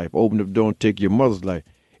daughter's life, open up the door and take your mother's life.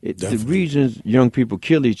 The reasons young people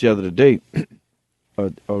kill each other today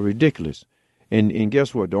are ridiculous. And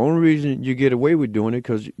guess what? The only reason you get away with doing it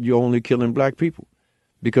because you're only killing black people.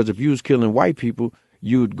 Because if you was killing white people,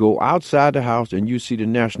 you'd go outside the house and you see the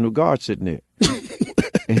National Guard sitting there.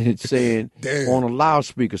 And it's saying on a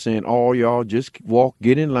loudspeaker saying, all y'all just walk,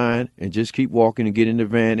 get in line, and just keep walking and get in the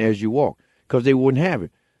van as you walk. Because they wouldn't have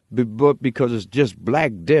it. But because it's just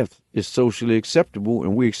black death is socially acceptable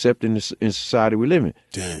and we accept in society we live in.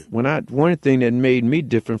 Damn. One thing that made me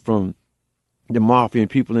different from the mafia and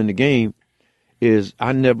people in the game is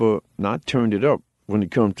I never not turned it up when it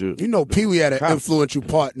comes to Pee Wee had an influential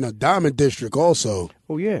part in the Diamond District also.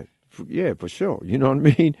 Oh yeah, for sure. You know what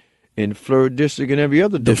I mean? In the Fleur District and every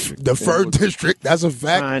other district. The Fur District, that's a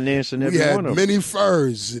fact. Financing every one of them. We had many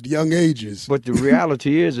furs at young ages. But the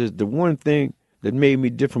reality is the one thing that made me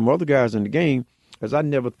different from other guys in the game is I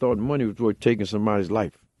never thought money was worth taking somebody's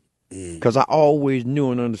life. Because I always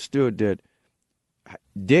knew and understood that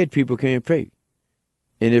dead people can't pay.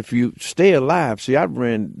 And if you stay alive, see, I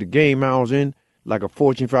ran the game I was in like a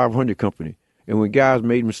Fortune 500 company. And when guys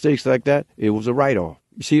made mistakes like that, it was a write-off.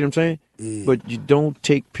 You see what I'm saying? But you don't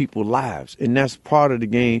take people's lives. And that's part of the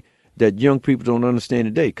game that young people don't understand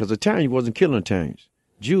today. Because Italians wasn't killing Italians.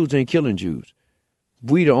 Jews ain't killing Jews.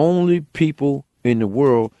 We the only people in the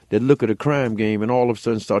world that look at a crime game and all of a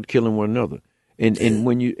sudden start killing one another. And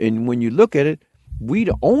when you look at it, we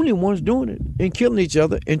the only ones doing it and killing each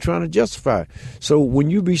other and trying to justify it. So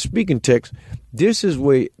when you be speaking text, this is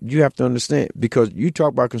where you have to understand, because you talk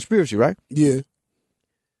about conspiracy, right? Yeah.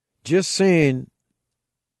 Just saying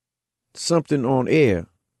something on air,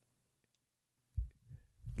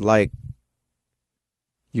 like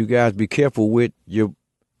you guys be careful with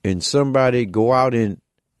and somebody go out and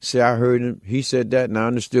say, I heard him, he said that and I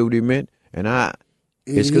understood what he meant, and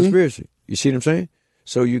it's conspiracy. You see what I'm saying?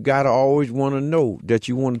 So you got to always want to know that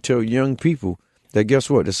you want to tell young people that, guess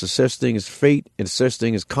what? There's a such thing as fate and such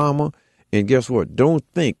thing as karma. And guess what? Don't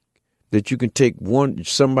think that you can take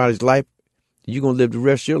somebody's life. You're going to live the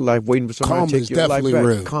rest of your life waiting for somebody to take your life back.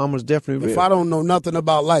 Real. Karma's definitely real. If I don't know nothing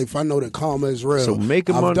about life, I know that karma is real. So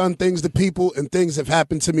I've done things to people and things have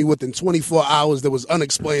happened to me within 24 hours that was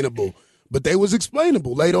unexplainable. But they was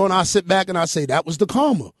explainable. Later on, I sit back and I say, that was the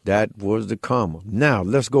karma. That was the karma. Now,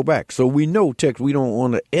 let's go back. So we know, Tex, we don't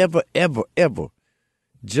want to ever, ever, ever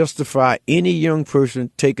justify any young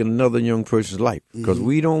person taking another young person's life. Because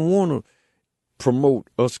we don't want to promote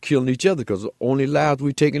us killing each other, because the only lives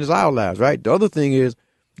we're taking is our lives, right? The other thing is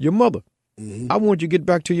your mother. I want you to get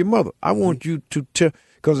back to your mother. I want you to tell,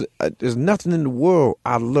 because there's nothing in the world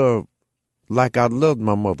I love like I loved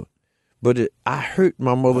my mother. But I hurt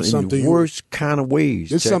my mother in the worst kind of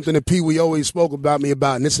ways. It's something that Pee Wee always spoke about me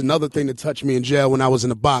about, and it's another thing that touched me in jail when I was in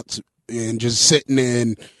the box and just sitting there,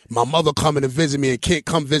 and my mother coming to visit me and can't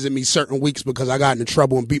come visit me certain weeks because I got into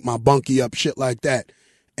trouble and beat my bunkie up, shit like that.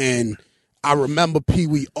 And I remember Pee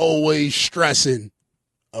Wee always stressing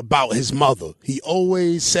about his mother. He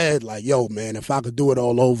always said, like, yo, man, if I could do it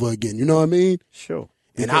all over again, you know what I mean? Sure.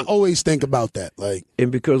 And I always think about that.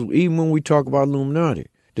 And because even when we talk about Illuminati,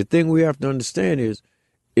 the thing we have to understand is,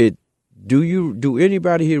 do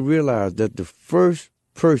anybody here realize that the first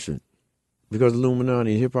person, because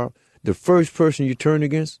Illuminati and hip hop, the first person you turn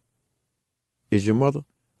against is your mother?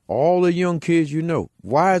 All the young kids you know,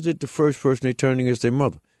 why is it the first person they turn against their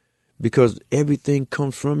mother? Because everything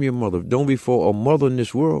comes from your mother. Don't be for a mother in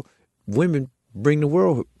this world. Women bring the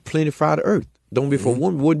world, plentify the earth. Don't be for a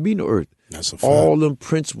woman, wouldn't be no earth. That's a fact. All them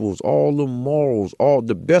principles, all them morals, all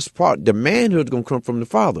the best part, the manhood's going to come from the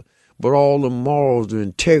father. But all the morals, the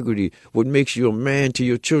integrity, what makes you a man to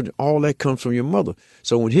your children, all that comes from your mother.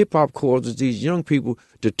 So when hip-hop causes these young people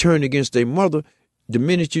to turn against their mother, the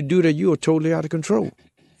minute you do that, you are totally out of control.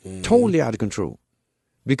 Totally out of control.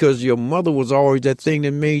 Because your mother was always that thing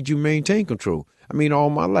that made you maintain control. I mean, all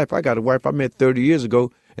my life, I got a wife I met 30 years ago,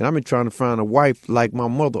 and I've been trying to find a wife like my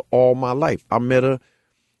mother all my life. I met her.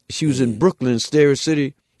 She was in Brooklyn, Stereo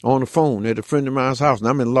City, on the phone at a friend of mine's house, and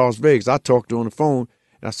I'm in Las Vegas. I talked to her on the phone,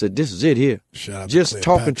 and I said, this is it here. Just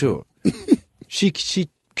talking to her. She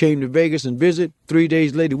came to Vegas and visited. 3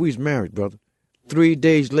 days later, we was married, brother. 3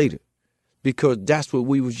 days later. Because that's what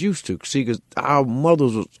we was used to. See, because our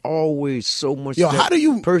mothers was always so much Yo, how do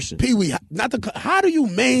you, person. Pee Wee, how do you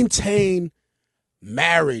maintain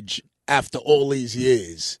marriage after all these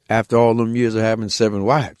years? After all them years of having 7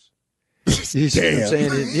 wives. You see what I'm Damn.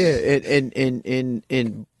 saying? Yeah,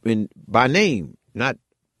 and by name, not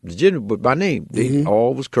the gender, but by name. They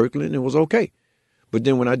all was Kirkland and it was okay. But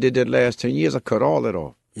then when I did that last 10 years, I cut all that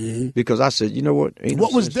off. Because I said, you know what?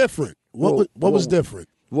 What was different? What was different?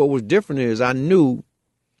 What was different is I knew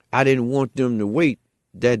I didn't want them to wait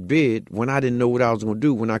that bid when I didn't know what I was going to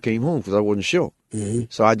do when I came home because I wasn't sure.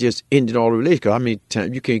 So I just ended all the relationships. Because I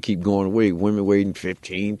mean, you can't keep going away. Women waiting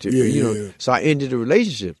 15 to, you know. Yeah. So I ended the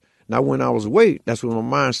relationship. Now, when I was away, that's when my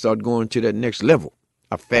mind started going to that next level.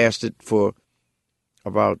 I fasted for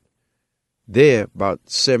about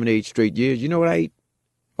 7, 8 straight years. You know what I ate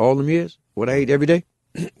all them years? What I ate every day?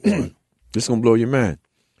 This is going to blow your mind.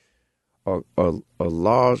 A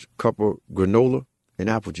large cup of granola and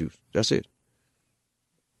apple juice. That's it.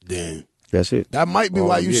 Damn. That's it. That might be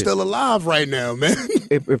why you're still alive right now, man.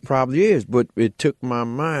 It probably is, but it took my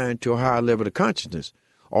mind to a higher level of consciousness.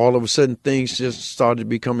 All of a sudden, things just started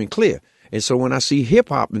becoming clear. And so when I see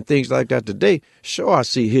hip-hop and things like that today, sure, I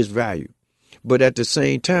see his value. But at the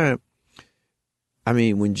same time, I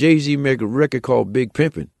mean, when Jay-Z make a record called Big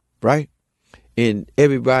Pimpin', right? And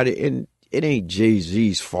everybody, and it ain't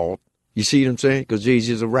Jay-Z's fault. You see what I'm saying? Because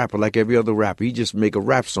Jay-Z is a rapper like every other rapper. He just make a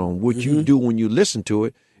rap song. What you do when you listen to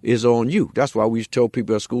it is on you. That's why we used to tell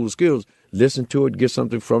people at School of Skills, listen to it, get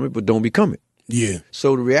something from it, but don't become it. Yeah.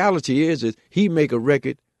 So the reality is he make a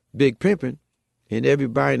record, Big Pimpin', and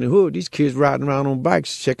everybody in the hood, these kids riding around on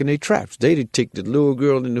bikes checking their traps. They take the little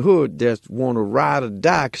girl in the hood that want to ride or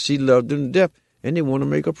die because she loved them to death, and they want to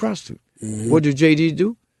make her prostitute. What did Jay-Z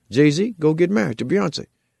do? Jay-Z, go get married to Beyonce.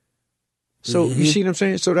 So you see what I'm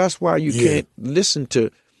saying? So that's why you can't listen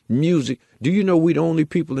to music. Do you know we the only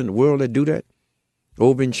people in the world that do that?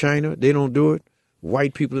 Over in China, they don't do it.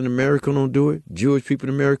 White people in America don't do it. Jewish people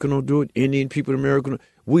in America don't do it. Indian people in America don't.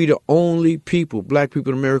 We the only people, black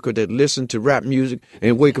people in America, that listen to rap music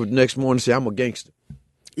and wake up the next morning and say, I'm a gangster.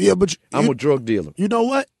 Yeah, but I'm a drug dealer. You know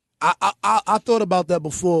what? I thought about that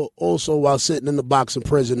before also while sitting in the box in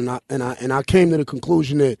prison, and I came to the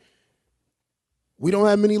conclusion that we don't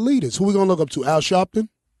have many leaders. Who we gonna look up to? Al Sharpton?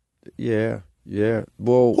 Yeah.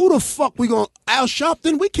 Well, who the fuck we gonna Al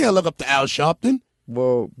Sharpton? We can't look up to Al Sharpton.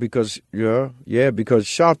 Well, because because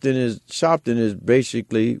Sharpton is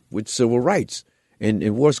basically with civil rights,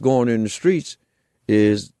 and what's going on in the streets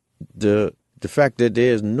is the fact that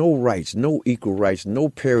there's no rights, no equal rights, no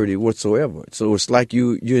parity whatsoever. So it's like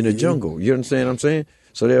you're in a jungle. You understand what I'm saying?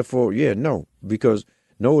 So therefore, because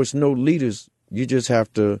it's no leaders. You just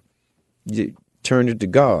have to turn it to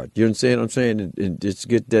God. You understand what I'm saying? And just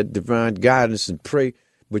get that divine guidance and pray.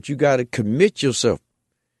 But you got to commit yourself.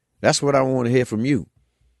 That's what I want to hear from you.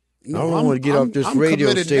 I don't want to get off this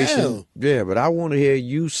radio station. Now. Yeah, but I want to hear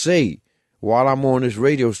you say while I'm on this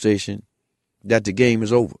radio station that the game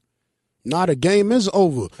is over. Nah, the game is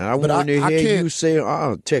over. And I want to hear you say,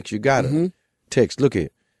 Tex, you got it. Tex, look here.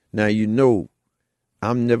 Now, you know,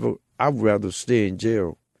 I'd rather stay in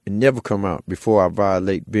jail and never come out before I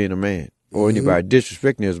violate being a man or anybody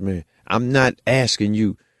disrespecting as a man. I'm not asking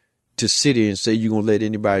you to sit here and say you're going to let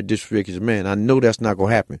anybody disrespect as a man. I know that's not going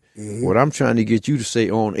to happen. What I'm trying to get you to say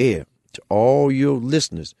on air to all your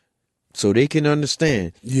listeners so they can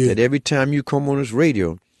understand that every time you come on this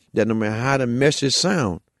radio, that no matter how the message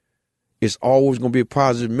sound, it's always going to be a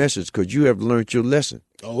positive message because you have learned your lesson.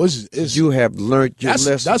 Oh, you have learned your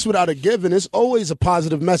lesson. That's without a given. It's always a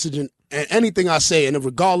positive message in anything I say, and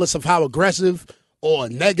regardless of how aggressive or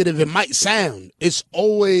negative it might sound, it's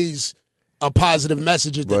always a positive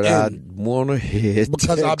message at the end. But I want to hear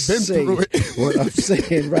because I've been through it. What I'm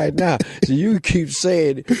saying right now. So you keep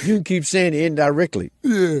saying it indirectly.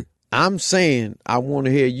 Yeah. I'm saying I want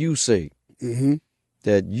to hear you say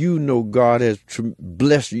that you know God has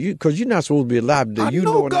blessed you because you're not supposed to be alive today. I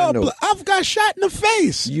know I've got shot in the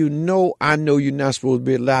face. I know you're not supposed to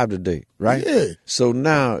be alive today, right? Yeah. So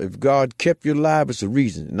now, if God kept you alive, it's a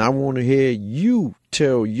reason. And I want to hear you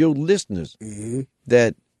tell your listeners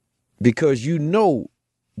that because you know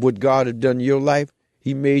what God has done in your life,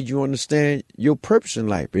 He made you understand your purpose in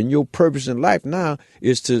life. And your purpose in life now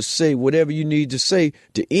is to say whatever you need to say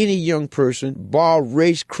to any young person, bar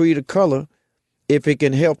race, creed, or color, if it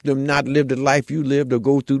can help them not live the life you lived or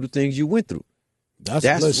go through the things you went through.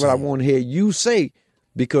 That's what I want to hear you say,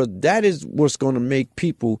 because that is what's going to make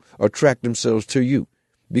people attract themselves to you.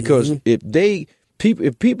 Because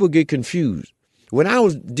if people get confused, when I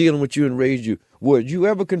was dealing with you and raised you, Was you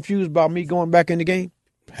ever confused about me going back in the game?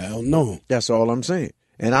 Hell no. That's all I'm saying.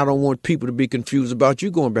 And I don't want people to be confused about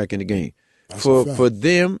you going back in the game. That's For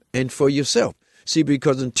them and for yourself. See,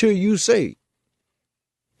 because until you say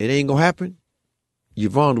it ain't gonna happen, you're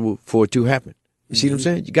vulnerable for it to happen. You see what I'm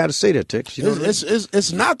saying? You got to say that, Tex. You know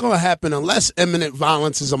it's not going to happen unless imminent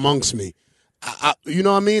violence is amongst me. You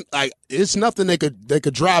know what I mean? Like, it's nothing they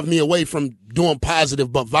could drive me away from doing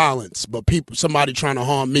positive but violence, but somebody trying to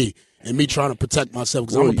harm me and me trying to protect myself,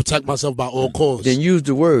 because I'm going to protect myself by all costs. Then use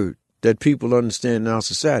the word that people understand in our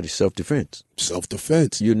society, self-defense.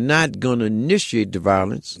 Self-defense. You're not going to initiate the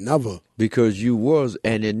violence. Never. Because you was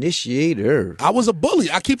an initiator. I was a bully.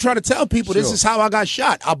 I keep trying to tell people this is how I got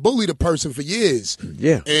shot. I bullied a person for years.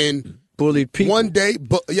 Yeah. And bullied people. One day,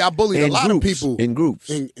 I bullied a lot of people. In groups.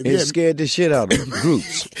 And scared the shit out of them.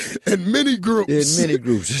 Groups. In many groups. In many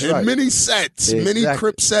groups. That's right. In many sets. Exactly. Many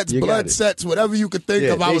Crip sets, blood sets, whatever you could think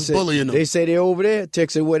of, I was bullying them. They say they're over there.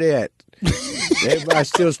 Text it where they at. Everybody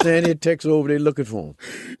still standing. Text over there looking for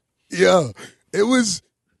them. Yeah. It was,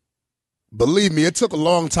 believe me, it took a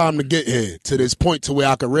long time to get here to this point to where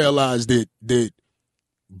I could realize that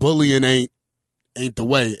bullying ain't the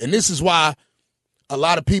way. And this is why a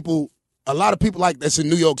lot of people like that's in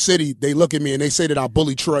New York City, they look at me and they say that I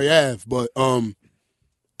bully Troy Ave, but I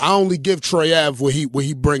only give Troy Ave what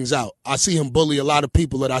he brings out. I see him bully a lot of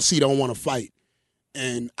people that I see don't want to fight.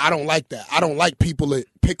 And I don't like that. I don't like people that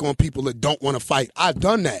pick on people that don't want to fight. I've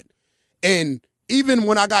done that. And even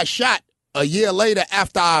when I got shot a year later,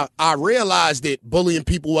 after I realized that bullying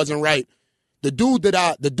people wasn't right, the dude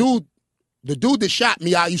that shot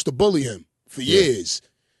me, I used to bully him for years.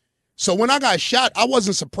 So when I got shot, I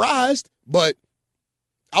wasn't surprised, but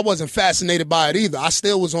I wasn't fascinated by it either. I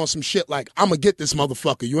still was on some shit like, I'm going to get this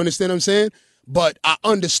motherfucker. You understand what I'm saying? But I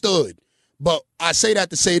understood. But I say that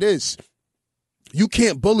to say this. You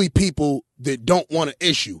can't bully people that don't want an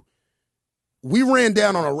issue. We ran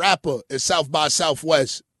down on a rapper at South by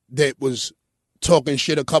Southwest that was talking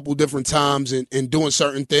shit a couple different times and doing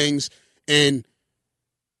certain things. And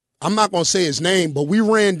I'm not going to say his name, but we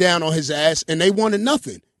ran down on his ass and they wanted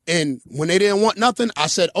nothing. And when they didn't want nothing, I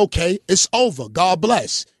said, okay, it's over. God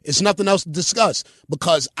bless. It's nothing else to discuss,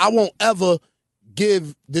 because I won't ever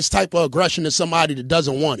give this type of aggression to somebody that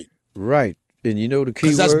doesn't want it. Right. And you know the key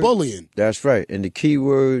word? Because that's bullying. That's right. And the key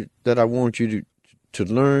word that I want you to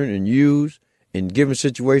learn and use in given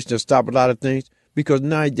situations to stop a lot of things, because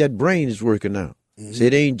now that brain is working out. Mm-hmm. So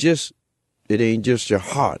it ain't just your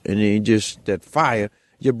heart and it ain't just that fire.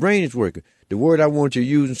 Your brain is working. The word I want you to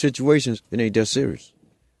use in situations, it ain't that serious.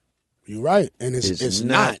 You're right. And it's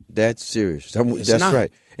not that serious. That's not.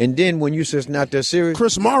 Right. And then when you say it's not that serious.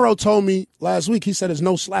 Chris Morrow told me last week, he said there's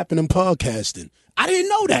no slapping in podcasting. I didn't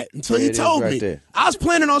know that until he told me. There. I was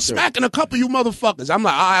planning on smacking a couple of you motherfuckers. I'm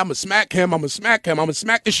like, all right, I'm going to smack him. I'm going to smack him. I'm going to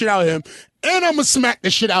smack the shit out of him. And I'm going to smack the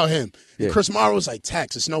shit out of him. Yeah. And Chris Morrow was like,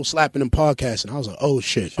 Tax, it's no slapping in podcasting. I was like, oh,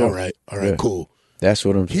 shit. Sure. All right, cool. That's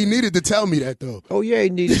what I'm saying. He needed to tell me that, though. Oh, yeah,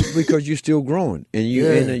 he needed because you're still growing. And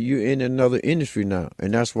you're in another industry now.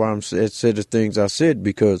 And that's why I said the things I said,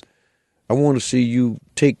 because I want to see you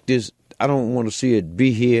take this. I don't want to see it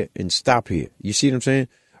be here and stop here. You see what I'm saying?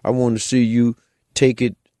 I want to see you take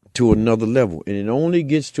it to another level. And it only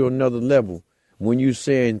gets to another level when you're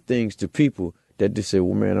saying things to people that they say,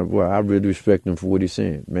 well, man, I really respect him for what he's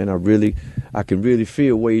saying. Man, I can really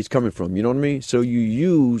feel where he's coming from. You know what I mean? So you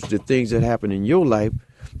use the things that happen in your life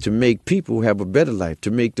to make people have a better life, to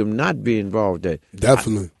make them not be involved.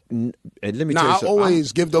 Definitely. And let me tell you something. I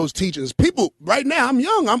always give those teachers. People, right now, I'm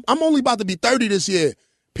young. I'm only about to be 30 this year.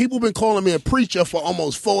 People been calling me a preacher for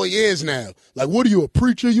almost 4 years now. Like, what are you, a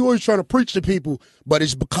preacher? You always trying to preach to people. But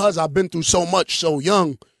it's because I've been through so much so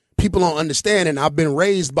young. People don't understand. And I've been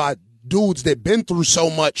raised by dudes that been through so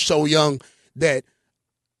much so young that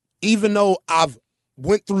even though I've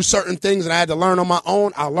went through certain things and I had to learn on my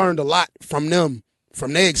own, I learned a lot from them,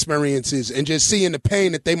 from their experiences, and just seeing the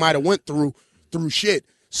pain that they might have went through shit.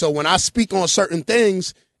 So when I speak on certain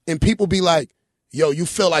things and people be like, yo, you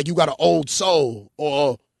feel like you got an old soul,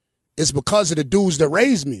 or it's because of the dudes that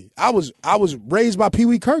raised me. I was raised by Pee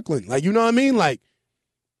Wee Kirkland. Like, you know what I mean? Like,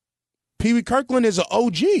 Pee Wee Kirkland is an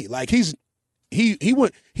OG. Like, his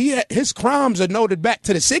crimes are noted back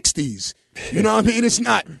to the 60s. You know what I mean? It's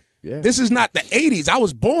not, This is not the 80s. I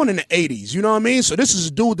was born in the 80s. You know what I mean? So this is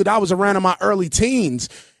a dude that I was around in my early teens,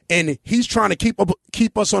 and he's trying to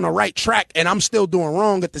keep us on the right track, and I'm still doing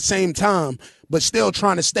wrong at the same time, but still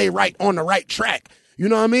trying to stay right on the right track. You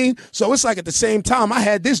know what I mean? So it's like at the same time, I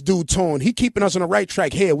had this dude torn. He keeping us on the right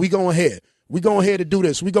track. Here, we going here. We going here to do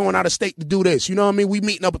this. We going out of state to do this. You know what I mean? We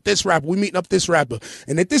meeting up with this rapper. We meeting up this rapper.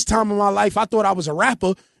 And at this time in my life, I thought I was a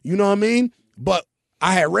rapper. You know what I mean? But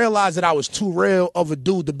I had realized that I was too real of a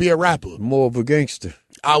dude to be a rapper. More of a gangster.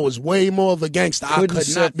 I was way more of a gangster. I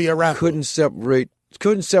could not be a rapper. Couldn't separate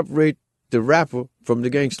the rapper from the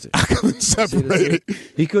gangster. I couldn't separate it.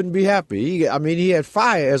 He couldn't be happy. He had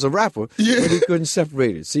fire as a rapper, but he couldn't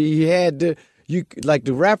separate it. See, he had the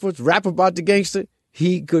rappers rap about the gangster.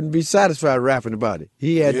 He couldn't be satisfied rapping about it.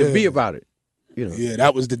 He had to be about it. Yeah,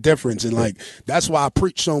 that was the difference. And that's why I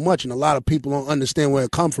preach so much, and a lot of people don't understand where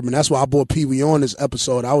it come from. And that's why I brought Pee Wee on this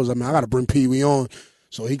episode. I got to bring Pee Wee on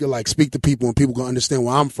so he could speak to people and people can understand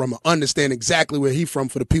where I'm from, and understand exactly where he from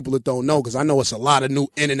for the people that don't know. Because I know it's a lot of new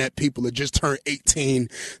internet people that just turned 18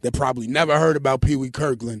 that probably never heard about Pee Wee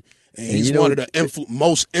Kirkland. And he's one of the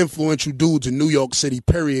most influential dudes in New York City,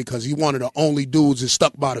 period, because he's one of the only dudes that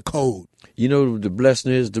stuck by the code. You know what the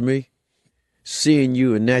blessing is to me? Seeing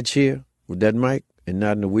you in that chair with that mic and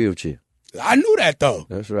not in the wheelchair. I knew that, though.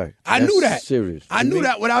 That's right. I knew that. Serious. I knew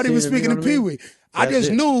that without even speaking to Pee Wee. I just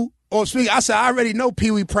knew, I said, I already know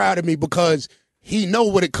Pee Wee proud of me because he know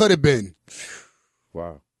what it could have been.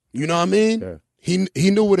 Wow. You know what I mean? Yeah.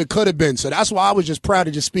 He knew what it could have been. So that's why I was just proud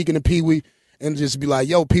of just speaking to Pee Wee and just be like,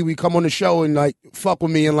 yo, Pee Wee, come on the show and fuck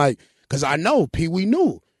with me and because I know Pee Wee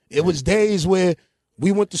knew. It was days where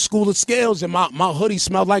we went to School of Scales and my hoodie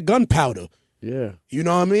smelled like gunpowder. Yeah. You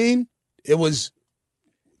know what I mean? It was,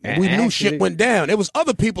 we knew shit went down. It was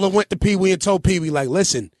other people that went to Pee Wee and told Pee Wee,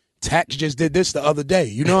 listen, Tax just did this the other day.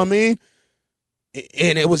 You know what I mean?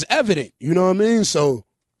 And it was evident. You know what I mean? So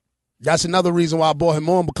that's another reason why I brought him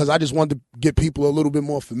on, because I just wanted to get people a little bit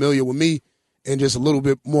more familiar with me and just a little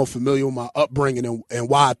bit more familiar with my upbringing and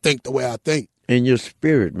why I think the way I think. And your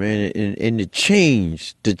spirit, man, and the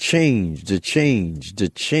change that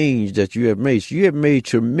you have made. So you have made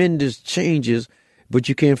tremendous changes, but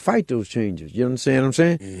you can't fight those changes. You understand what I'm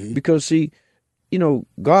saying? Mm-hmm. Because, see,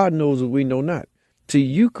 God knows what we know not. See,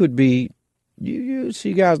 you could be, you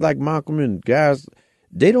see guys like Malcolm and guys,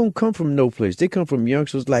 they don't come from no place. They come from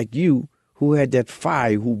youngsters like you who had that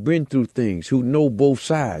fire, who been through things, who know both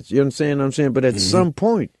sides. You understand what I'm saying? But at some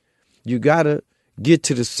point, you got to get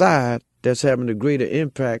to the side that's having a greater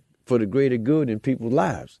impact for the greater good in people's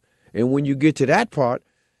lives. And when you get to that part,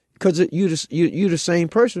 because you're the same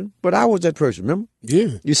person, but I was that person, remember?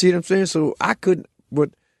 Yeah. You see what I'm saying? So I couldn't,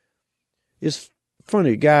 but it's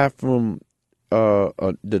funny, a guy from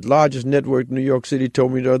the largest network in New York City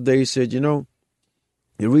told me the other day, he said, the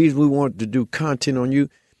reason we want to do content on you,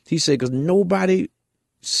 he said, because nobody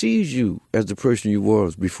sees you as the person you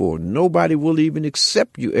was before. Nobody will even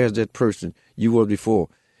accept you as that person you were before.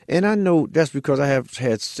 And I know that's because I have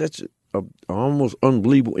had such a almost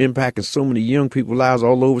unbelievable impact in so many young people's lives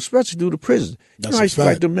all over, especially through the prison. I used to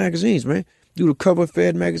write them magazines, man. Do the cover of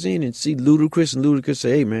Fed magazine and see Ludacris, and Ludacris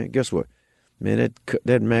say, hey, man, guess what? Man,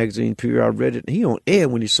 that magazine period, I read it. He on air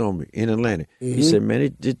when he saw me in Atlanta. Mm-hmm. He said, man,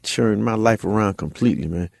 it turned my life around completely,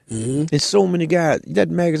 man. Mm-hmm. And so many guys, that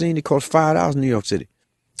magazine, it cost $5 in New York City.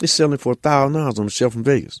 It's selling for $1,000 on the shelf in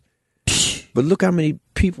Vegas. But look how many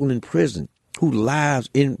people in prison whose lives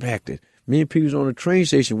impacted. Me and Pee was on a train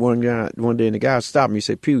station one day, and the guy stopped me. He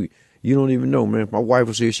said, Pee Wee, you don't even know, man. My wife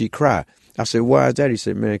was here, she cried. I said, why is that? He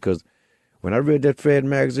said, man, because when I read that Fed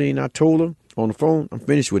magazine, I told him on the phone, I'm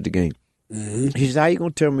finished with the game. Mm-hmm. He said, how you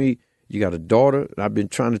going to tell me you got a daughter, and I've been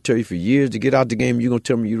trying to tell you for years to get out the game, you're going to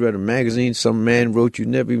tell me you read a magazine some man wrote you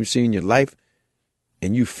never even seen in your life,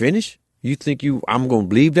 and you finished? You think I'm going to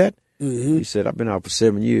believe that? Mm-hmm. He said, I've been out for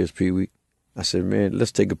 7 years, Pee Wee. I said, man,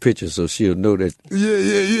 let's take a picture so she'll know that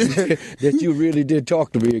that you really did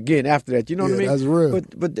talk to me again after that. You know what I mean? That's real.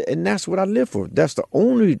 But and that's what I live for. That's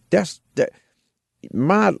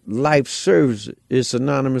my life serves is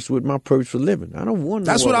synonymous with my purpose for living. I don't want.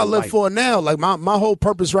 That's what I live for now. Like my whole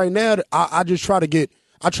purpose right now. I just try to get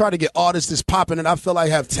artists that's popping and I feel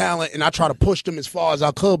like have talent, and I try to push them as far as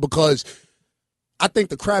I could, because I think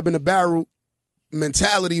the crab in the barrel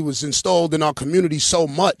mentality was installed in our community so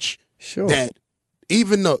much. Sure. That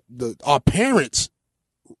even our parents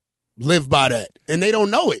live by that, and they don't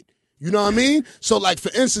know it. You know what I mean? So, like, for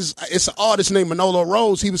instance, it's an artist named Manolo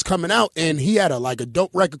Rose. He was coming out, and he had a dope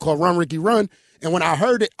record called Run Ricky Run. And when I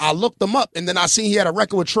heard it, I looked him up, and then I seen he had a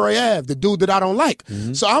record with Troy Ave, the dude that I don't like.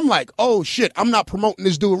 Mm-hmm. So I'm like, oh, shit, I'm not promoting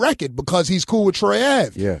this dude record because he's cool with Troy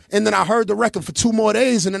Ave. Yeah. And then I heard the record for 2 more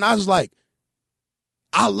days, and then I was like,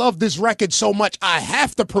 I love this record so much, I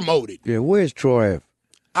have to promote it. Yeah, where's Troy Ave?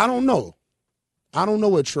 I don't know. I don't know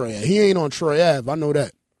where Troy Ave. He ain't on Troy Ave. I know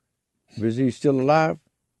that. Is he still alive?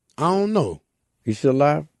 I don't know. He's still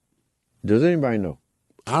alive? Does anybody know?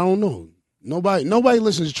 I don't know. Nobody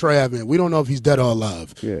listens to Troy Ave, man. We don't know if he's dead or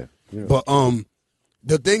alive. Yeah. But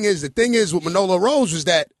the thing is with Manolo Rose was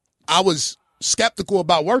that I was skeptical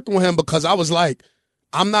about working with him because I was like,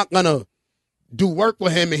 I'm not going to do work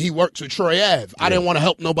with him and he works with Troy Ave. I didn't want to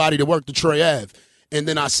help nobody to work to Troy Ave. And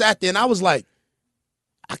then I sat there and I was like,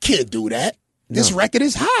 I can't do that. This record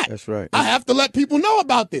is hot. That's right. I have to let people know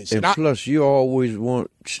about this. And plus, you always want,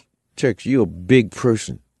 Tex, you're a big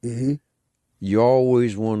person. Mm-hmm. You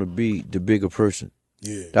always want to be the bigger person.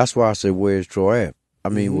 Yeah. That's why I said, where's Troy Ave? I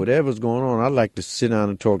mean, whatever's going on, I like to sit down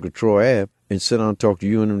and talk to Troy Ave and sit down and talk to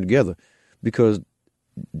you and them together because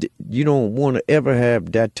you don't want to ever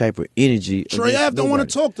have that type of energy. Troy Ave don't want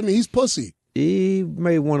to talk to me. He's pussy. He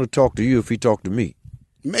may want to talk to you if he talked to me.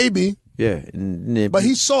 Maybe. Yeah. But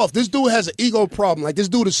he's soft. This dude has an ego problem. Like, this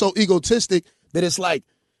dude is so egotistic that it's like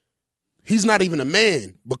he's not even a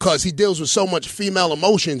man because he deals with so much female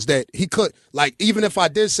emotions that he could, like, even if I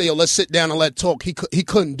did say, yo, let's sit down and let's talk, he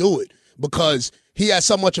couldn't do it because he has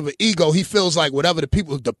so much of an ego. He feels like whatever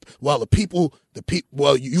you've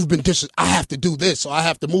been I have to do this, so I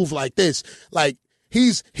have to move like this. Like,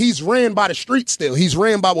 he's ran by the streets still. He's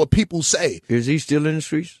ran by what people say. Is he still in the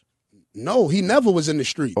streets? No, he never was in the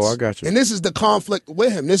streets. Oh, I got you. And this is the conflict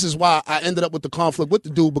with him. This is why I ended up with the conflict with the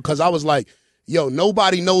dude because I was like, yo,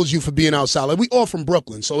 nobody knows you for being outside. Like, we all from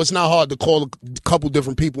Brooklyn, so it's not hard to call a couple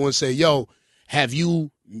different people and say, yo,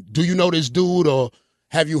 do you know this dude, or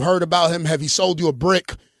have you heard about him? Have he sold you a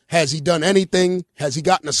brick? Has he done anything? Has he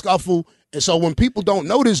gotten a scuffle? And so when people don't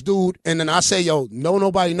know this dude, and then I say, yo,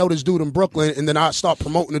 nobody know this dude in Brooklyn, and then I start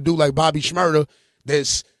promoting a dude like Bobby Shmurda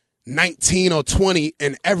that's 19 or 20,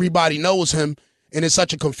 and everybody knows him, and it's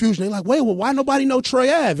such a confusion. They're like, wait, well, why nobody know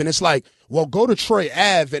Troy Ave? And it's like, well, go to Troy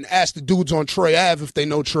Ave and ask the dudes on Troy Ave if they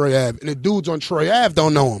know Troy Ave. And the dudes on Troy Ave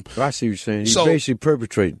don't know him. I see what you're saying. He's basically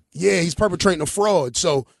perpetrating. Yeah, he's perpetrating a fraud.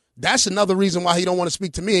 So that's another reason why he don't want to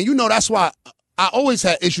speak to me. And that's why I always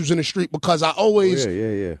had issues in the street because I always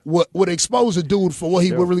would expose a dude for what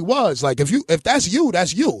he really was. Like, if that's you,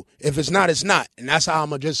 that's you. If it's not, it's not. And that's how I'm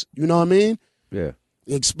going to just, you know what I mean? Yeah.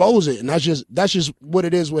 Expose it. And that's just what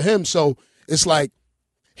it is with him. So it's like,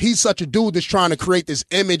 he's such a dude that's trying to create this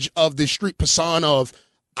image of the street persona of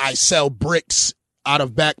I sell bricks out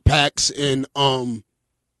of backpacks and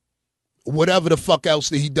whatever the fuck else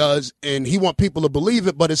that he does, and he want people to believe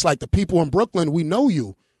it, but it's like the people in Brooklyn, we know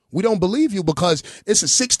you. We don't believe you because it's a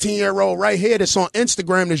 16-year-old right here that's on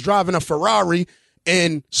Instagram that's driving a Ferrari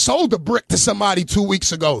and sold a brick to somebody 2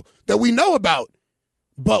 weeks ago that we know about.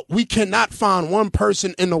 But we cannot find one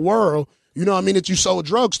person in the world, you know what I mean, that you sold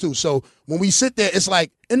drugs to. So when we sit there, it's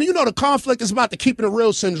like, and the conflict is about the keeping it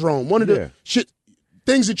real syndrome. One of the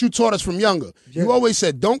things that you taught us from younger. Yeah. You always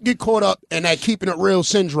said, don't get caught up in that keeping it real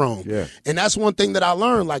syndrome. Yeah. And that's one thing that I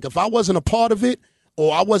learned. Like, if I wasn't a part of it,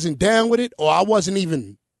 or I wasn't down with it, or I wasn't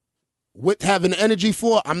even with having the energy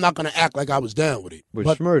for it, I'm not going to act like I was down with it. But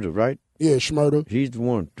Shmurda, right? Yeah, Shmurda. He's the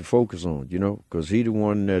one to focus on, because he's the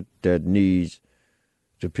one that needs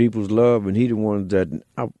the people's love, and he the one that,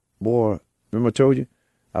 boy, remember I told you?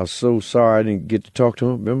 I was so sorry I didn't get to talk to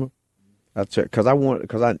him, remember? Because I knew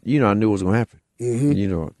it was going to happen.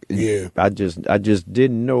 Mm-hmm. Yeah. I just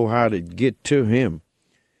didn't know how to get to him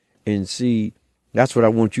and see. That's what I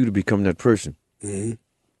want you to become, that person. Mm-hmm.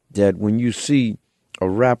 That when you see a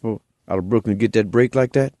rapper out of Brooklyn get that break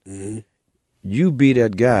like that, you be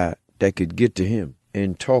that guy that could get to him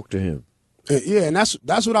and talk to him. Yeah, and that's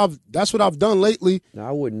what I've done lately. Now,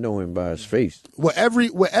 I wouldn't know him by his face. With every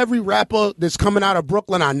rapper that's coming out of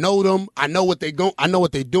Brooklyn, I know them. I know what they I know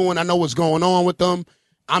what they're doing. I know what's going on with them.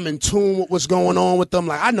 I'm in tune with what's going on with them.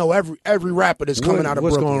 Like, I know every rapper that's coming out of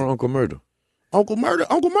Brooklyn. What's going on, Uncle Murda? Uncle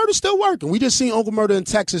Murda's still working. We just seen Uncle Murda in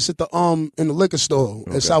Texas at the in the liquor store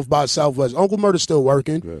at South by Southwest. Uncle Murda's still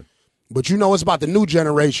working. Good. But it's about the new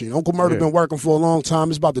generation. Uncle Murda been working for a long time.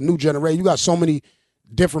 It's about the new generation. You got so many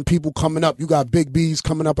different people coming up. You got Big B's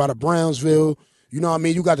coming up out of Brownsville. You know what I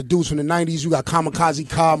mean? You got the dudes from the 90s. You got Kamikaze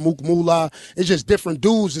Ka, Mook Moolah. It's just different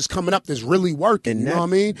dudes that's coming up that's really working. You know what I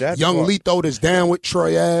mean? Young Lito that's down with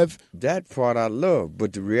Troy Ave. That part I love.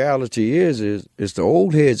 But the reality is it's the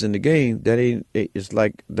old heads in the game it's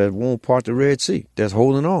like that won't part the Red Sea. That's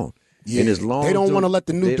holding on. Yeah, and as long they don't want to let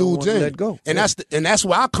the new dudes in. Let go. And that's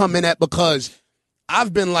where I come in at, because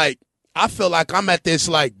I've been like, I feel like I'm at this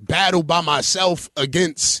like battle by myself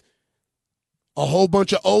against a whole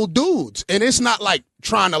bunch of old dudes. And it's not like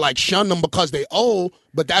trying to like shun them because they old,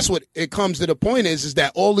 but that's what it comes to. The point is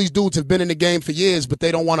that all these dudes have been in the game for years, but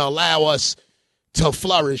they don't want to allow us to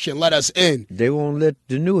flourish and let us in. They won't let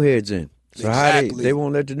the new heads in. So exactly. They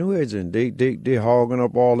won't let the new heads in. They're hogging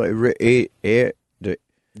up all the air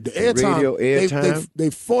time. They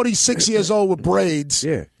 46 years old with braids.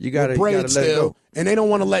 Yeah, you gotta let still, it go. And they don't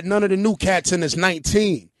want to let none of the new cats in that's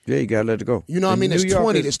 19. Yeah, you gotta let it go. You know what I mean? It's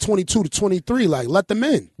 20, it's 22 to 23. Like, let them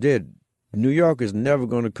in. Yeah, New York is never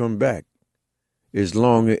going to come back as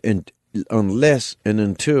long unless and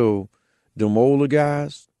until them older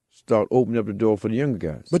guys start opening up the door for the younger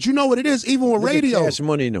guys. But you know what it is? Even with radio. Cash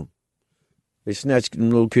Money in them. They snatched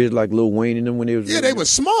them little kids like Lil Wayne in them when they was. Yeah, they were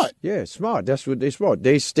smart. Yeah, smart. That's what they smart.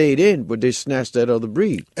 They stayed in, but they snatched that other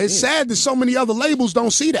breed. It's sad that so many other labels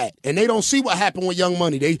don't see that, and they don't see what happened with Young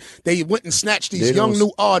Money. They went and snatched these young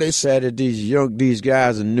new artists. Sad that these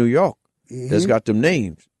guys in New York that's got them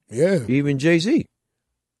names. Yeah, even Jay-Z.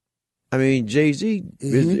 I mean, Jay-Z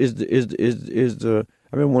is the.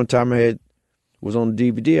 I remember one time was on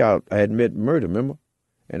DVD. I had met Murder, remember?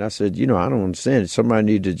 And I said, I don't understand. Somebody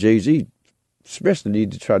needed Jay-Z. Especially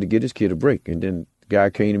need to try to get his kid a break. And then the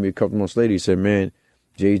guy came to me a couple months later. He said, man,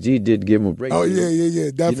 Jay-Z did give him a break. Oh,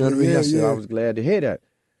 yeah, definitely. You know what I mean? Yeah, I said, I was glad to hear that.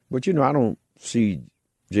 But, I don't see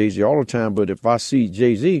Jay-Z all the time. But if I see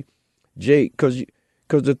Jay-Z, because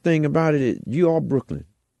the thing about it is, you are Brooklyn.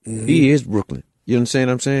 Mm-hmm. He is Brooklyn. You understand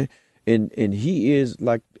what I'm saying? And he is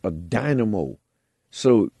like a dynamo.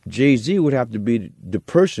 So Jay-Z would have to be the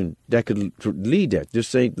person that could lead that.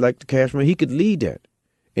 Just say like the Cash Money, he could lead that.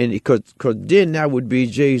 And because then that would be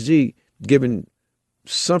Jay-Z giving a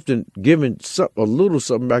little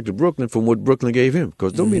something back to Brooklyn from what Brooklyn gave him.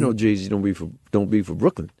 Because don't be no Jay-Z don't be for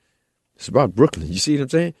Brooklyn. It's about Brooklyn. You see what I'm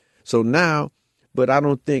saying? So now, but I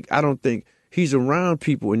don't think he's around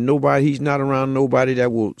people and he's not around nobody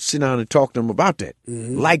that will sit down and talk to him about that,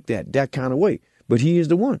 like that kind of way. But he is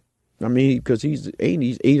the one. I mean, because he's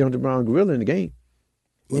 800-pound gorilla in the game.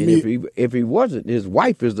 If he wasn't, his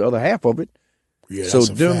wife is the other half of it. Yeah, so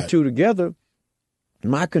them two together,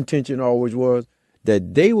 my contention always was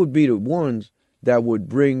that they would be the ones that would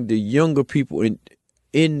bring the younger people in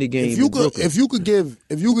the game. If you could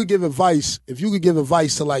give advice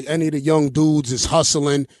to like any of the young dudes that's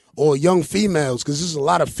hustling or young females, because there's a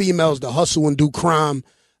lot of females that hustle and do crime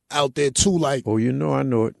out there too. Like, oh, I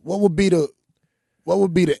know it. What would be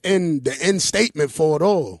the end statement for it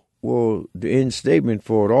all? Well, the end statement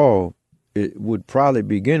for it all, it would probably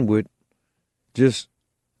begin with just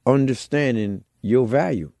understanding your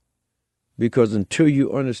value. Because until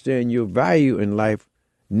you understand your value in life,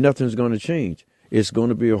 nothing's going to change. It's going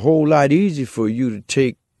to be a whole lot easier for you to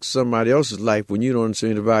take somebody else's life when you don't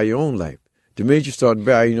understand the value of your own life. The minute you start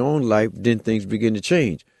valuing your own life, then things begin to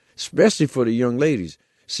change, especially for the young ladies.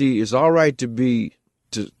 See, it's all right to be,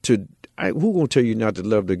 who going to tell you not to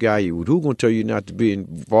love the guy you with? Who going to tell you not to be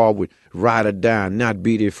involved with ride or die and not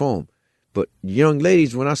be there for him? But young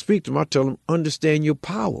ladies, when I speak to them, I tell them, understand your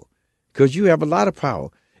power, because you have a lot of power.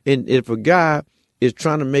 And if a guy is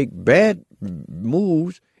trying to make bad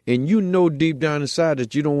moves and you know deep down inside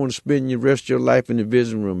that you don't want to spend the rest of your life in the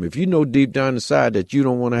visiting room, if you know deep down inside that you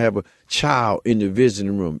don't want to have a child in the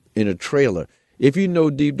visiting room, in a trailer, if you know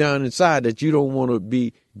deep down inside that you don't want to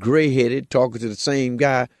be gray-headed talking to the same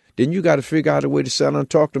guy, then you got to figure out a way to sit down and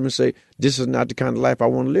talk to him and say, this is not the kind of life I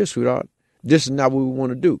want to live, sweetheart. This is not what we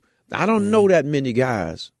want to do. I don't know that many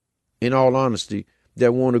guys, in all honesty,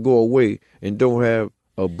 that want to go away and don't have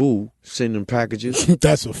a boo sending packages.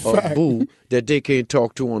 That's a fact. A boo that they can't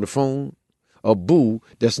talk to on the phone. A boo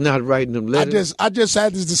that's not writing them letters. I just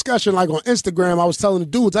had this discussion like on Instagram. I was telling the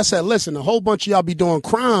dudes, I said, listen, a whole bunch of y'all be doing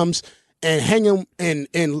crimes and hanging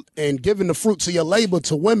and giving the fruits of your labor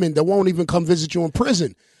to women that won't even come visit you in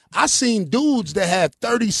prison. I seen dudes that have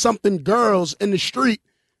 30-something girls in the street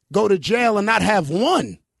go to jail and not have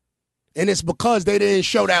one. And it's because they didn't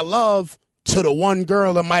show that love to the one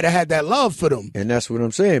girl that might have had that love for them. And that's what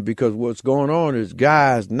I'm saying, because what's going on is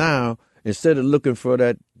guys now, instead of looking for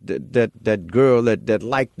that girl that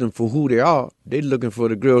like them for who they are, they looking for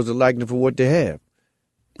the girls that like them for what they have.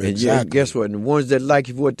 Exactly. And guess what? And the ones that like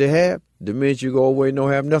you for what they have, the minute you go away and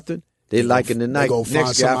don't have nothing, they liking the next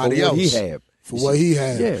guy for what he have. For what he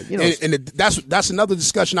had. Yeah, and that's another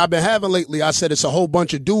discussion I've been having lately. I said it's a whole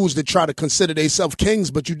bunch of dudes that try to consider themselves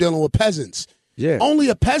kings, but you're dealing with peasants. Yeah. Only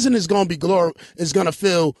a peasant is going to be is going to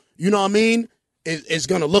feel, you know what I mean? Is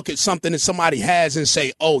going to look at something that somebody has and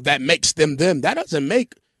say, oh, that makes them them. That doesn't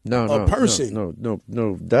make a person.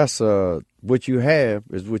 No. That's what you have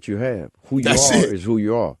is what you have. Who you is who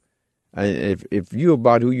you are. And if you're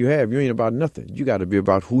about who you have, you ain't about nothing. You got to be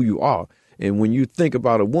about who you are. And when you think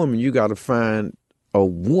about a woman, you got to find a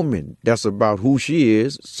woman that's about who she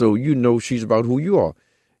is, so you know she's about who you are.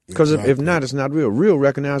 Because if not, it's not real. Real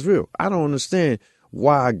recognize real. I don't understand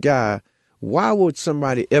why would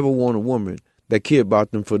somebody ever want a woman that care about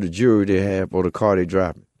them for the jewelry they have or the car they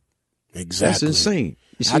driving? Exactly. That's insane.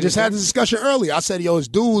 I just had this discussion earlier. I said, yo, it's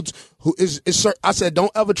dudes who I said,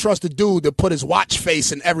 don't ever trust a dude that put his watch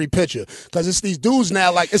face in every picture. Because it's these dudes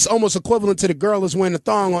now, like, it's almost equivalent to the girl that's wearing the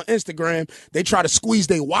thong on Instagram. They try to squeeze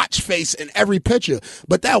their watch face in every picture.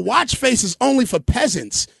 But that watch face is only for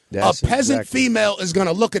peasants. A peasant female is going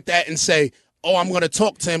to look at that and say, oh, I'm going to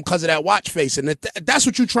talk to him because of that watch face. And that's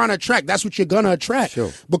what you're trying to attract. That's what you're going to attract.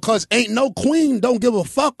 Sure. Because ain't no queen don't give a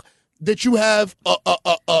fuck that you have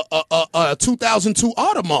a 2002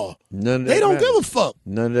 Audemars. They don't give a fuck.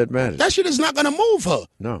 None of that matters. That shit is not going to move her.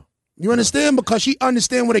 No. You understand? Because she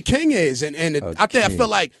understand what a king is. And I feel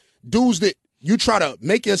like dudes that you try to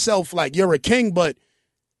make yourself like you're a king, but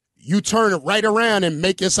you turn it right around and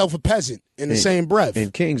make yourself a peasant in the same breath.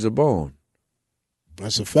 And kings are born.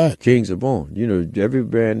 That's a fact. Kings are born. You know, every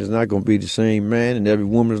man is not going to be the same man, and every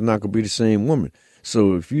woman is not going to be the same woman.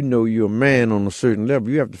 So if you know you're a man on a certain level,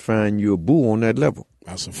 you have to find you a boo on that level.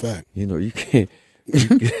 That's a fact. You know, you can't.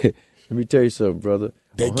 Let me tell you something, brother.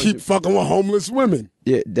 They keep fucking with homeless women.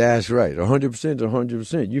 Yeah, that's right. 100% to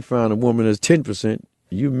 100%. You find a woman that's 10%,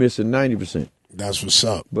 you missing 90%. That's what's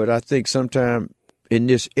up. But I think sometime in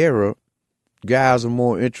this era, guys are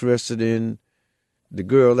more interested in the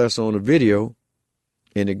girl that's on the video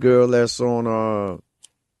and the girl that's on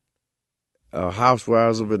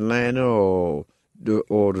Housewives of Atlanta or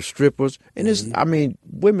the strippers. And it's, I mean,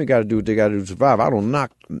 women got to do what they got to do to survive. I don't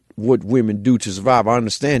knock what women do to survive. I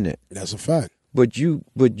understand that. That's a fact. But you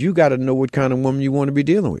got to know what kind of woman you want to be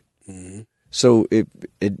dealing with. Mm-hmm. So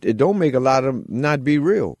it don't make a lot of them not be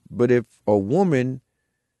real. But if a woman,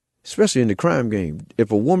 especially in the crime game,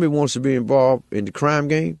 if a woman wants to be involved in the crime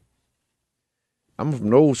game, I'm from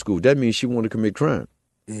the old school. That means she want to commit crime.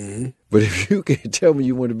 Mm-hmm. But if you can't tell me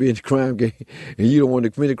you want to be in the crime game and you don't want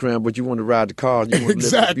to commit a crime, but you want to ride the car, and you want to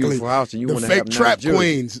live in a beautiful house, and you want to have fake trap nice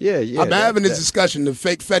queens. Yeah. I'm having this discussion. The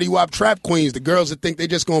fake Fetty Wap trap queens, the girls that think they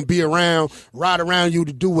just gonna be around, ride around you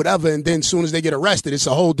to do whatever, and then as soon as they get arrested, it's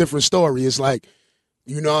a whole different story. It's like,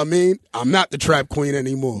 you know what I mean? I'm not the trap queen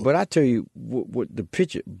anymore. But I tell you what the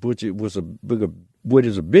picture, what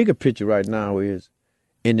is a bigger picture right now is,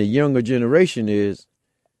 in the younger generation is,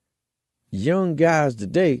 young guys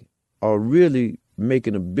today are really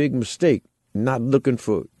making a big mistake, not looking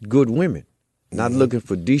for good women, not looking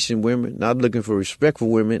for decent women, not looking for respectful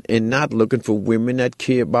women, and not looking for women that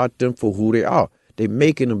care about them for who they are. They're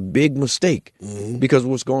making a big mistake because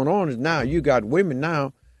what's going on is now you got women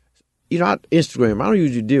now, you know, Instagram, I don't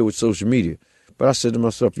usually deal with social media, but I said to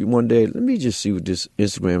myself one day, let me just see what this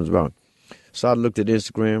Instagram is about. So I looked at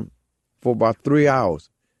Instagram for about 3 hours,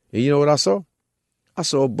 and you know what I saw? I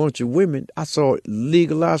saw a bunch of women. I saw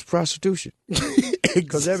legalized prostitution.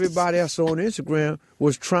 Because everybody I saw on Instagram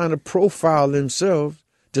was trying to profile themselves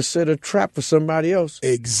to set a trap for somebody else.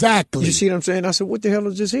 Exactly. You see what I'm saying? I said, what the hell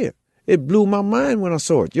is this here? It blew my mind when I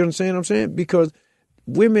saw it. You understand what I'm saying? Because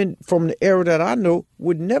women from the era that I know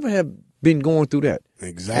would never have been going through that.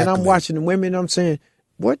 Exactly. And I'm watching the women, I'm saying,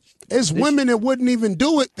 what? It's women that wouldn't even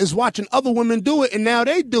do it is watching other women do it, and now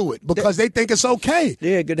they do it because they think it's okay.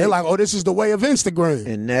 Yeah, they're like, oh, this is the way of Instagram.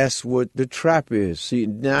 And that's what the trap is. See,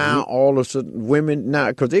 now all of a sudden women, now,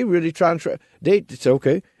 because they really trying to trap, they say,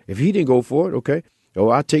 okay, if he didn't go for it, okay, oh,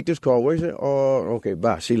 I'll take this call. What is it? Oh, okay,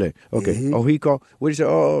 bye, see you later. Okay, oh, he called. What did he say?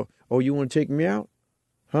 Oh, you want to take me out?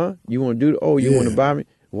 Huh? You want to do, you want to buy me?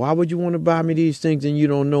 Why would you want to buy me these things and you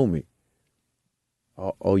don't know me?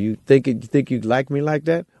 Oh, you think you like me like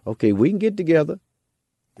that? Okay, we can get together.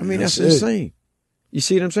 I mean, that's insane. You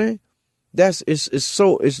see what I'm saying?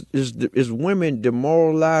 It's women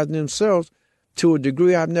demoralizing themselves to a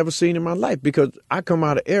degree I've never seen in my life, because I come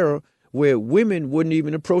out of an era where women wouldn't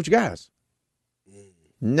even approach guys.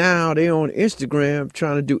 Now they're on Instagram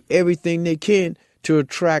trying to do everything they can to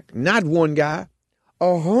attract not one guy,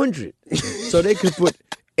 100. So they could put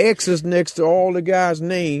X's next to all the guys'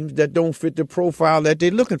 names that don't fit the profile that they're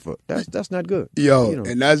looking for. That's not good. Yo, you know.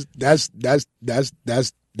 And that's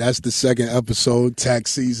the second episode,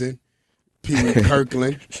 tax season. Pee Wee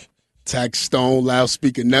Kirkland, Tax Stone,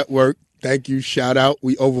 Loudspeaker Network. Thank you. Shout out.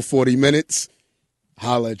 We over 40 minutes.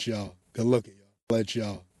 Holla at y'all. Good looking, y'all. Let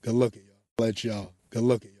y'all. Good looking, y'all. Let y'all. Good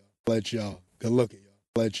looking, y'all. Let y'all. Good looking,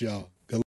 y'all. Let y'all.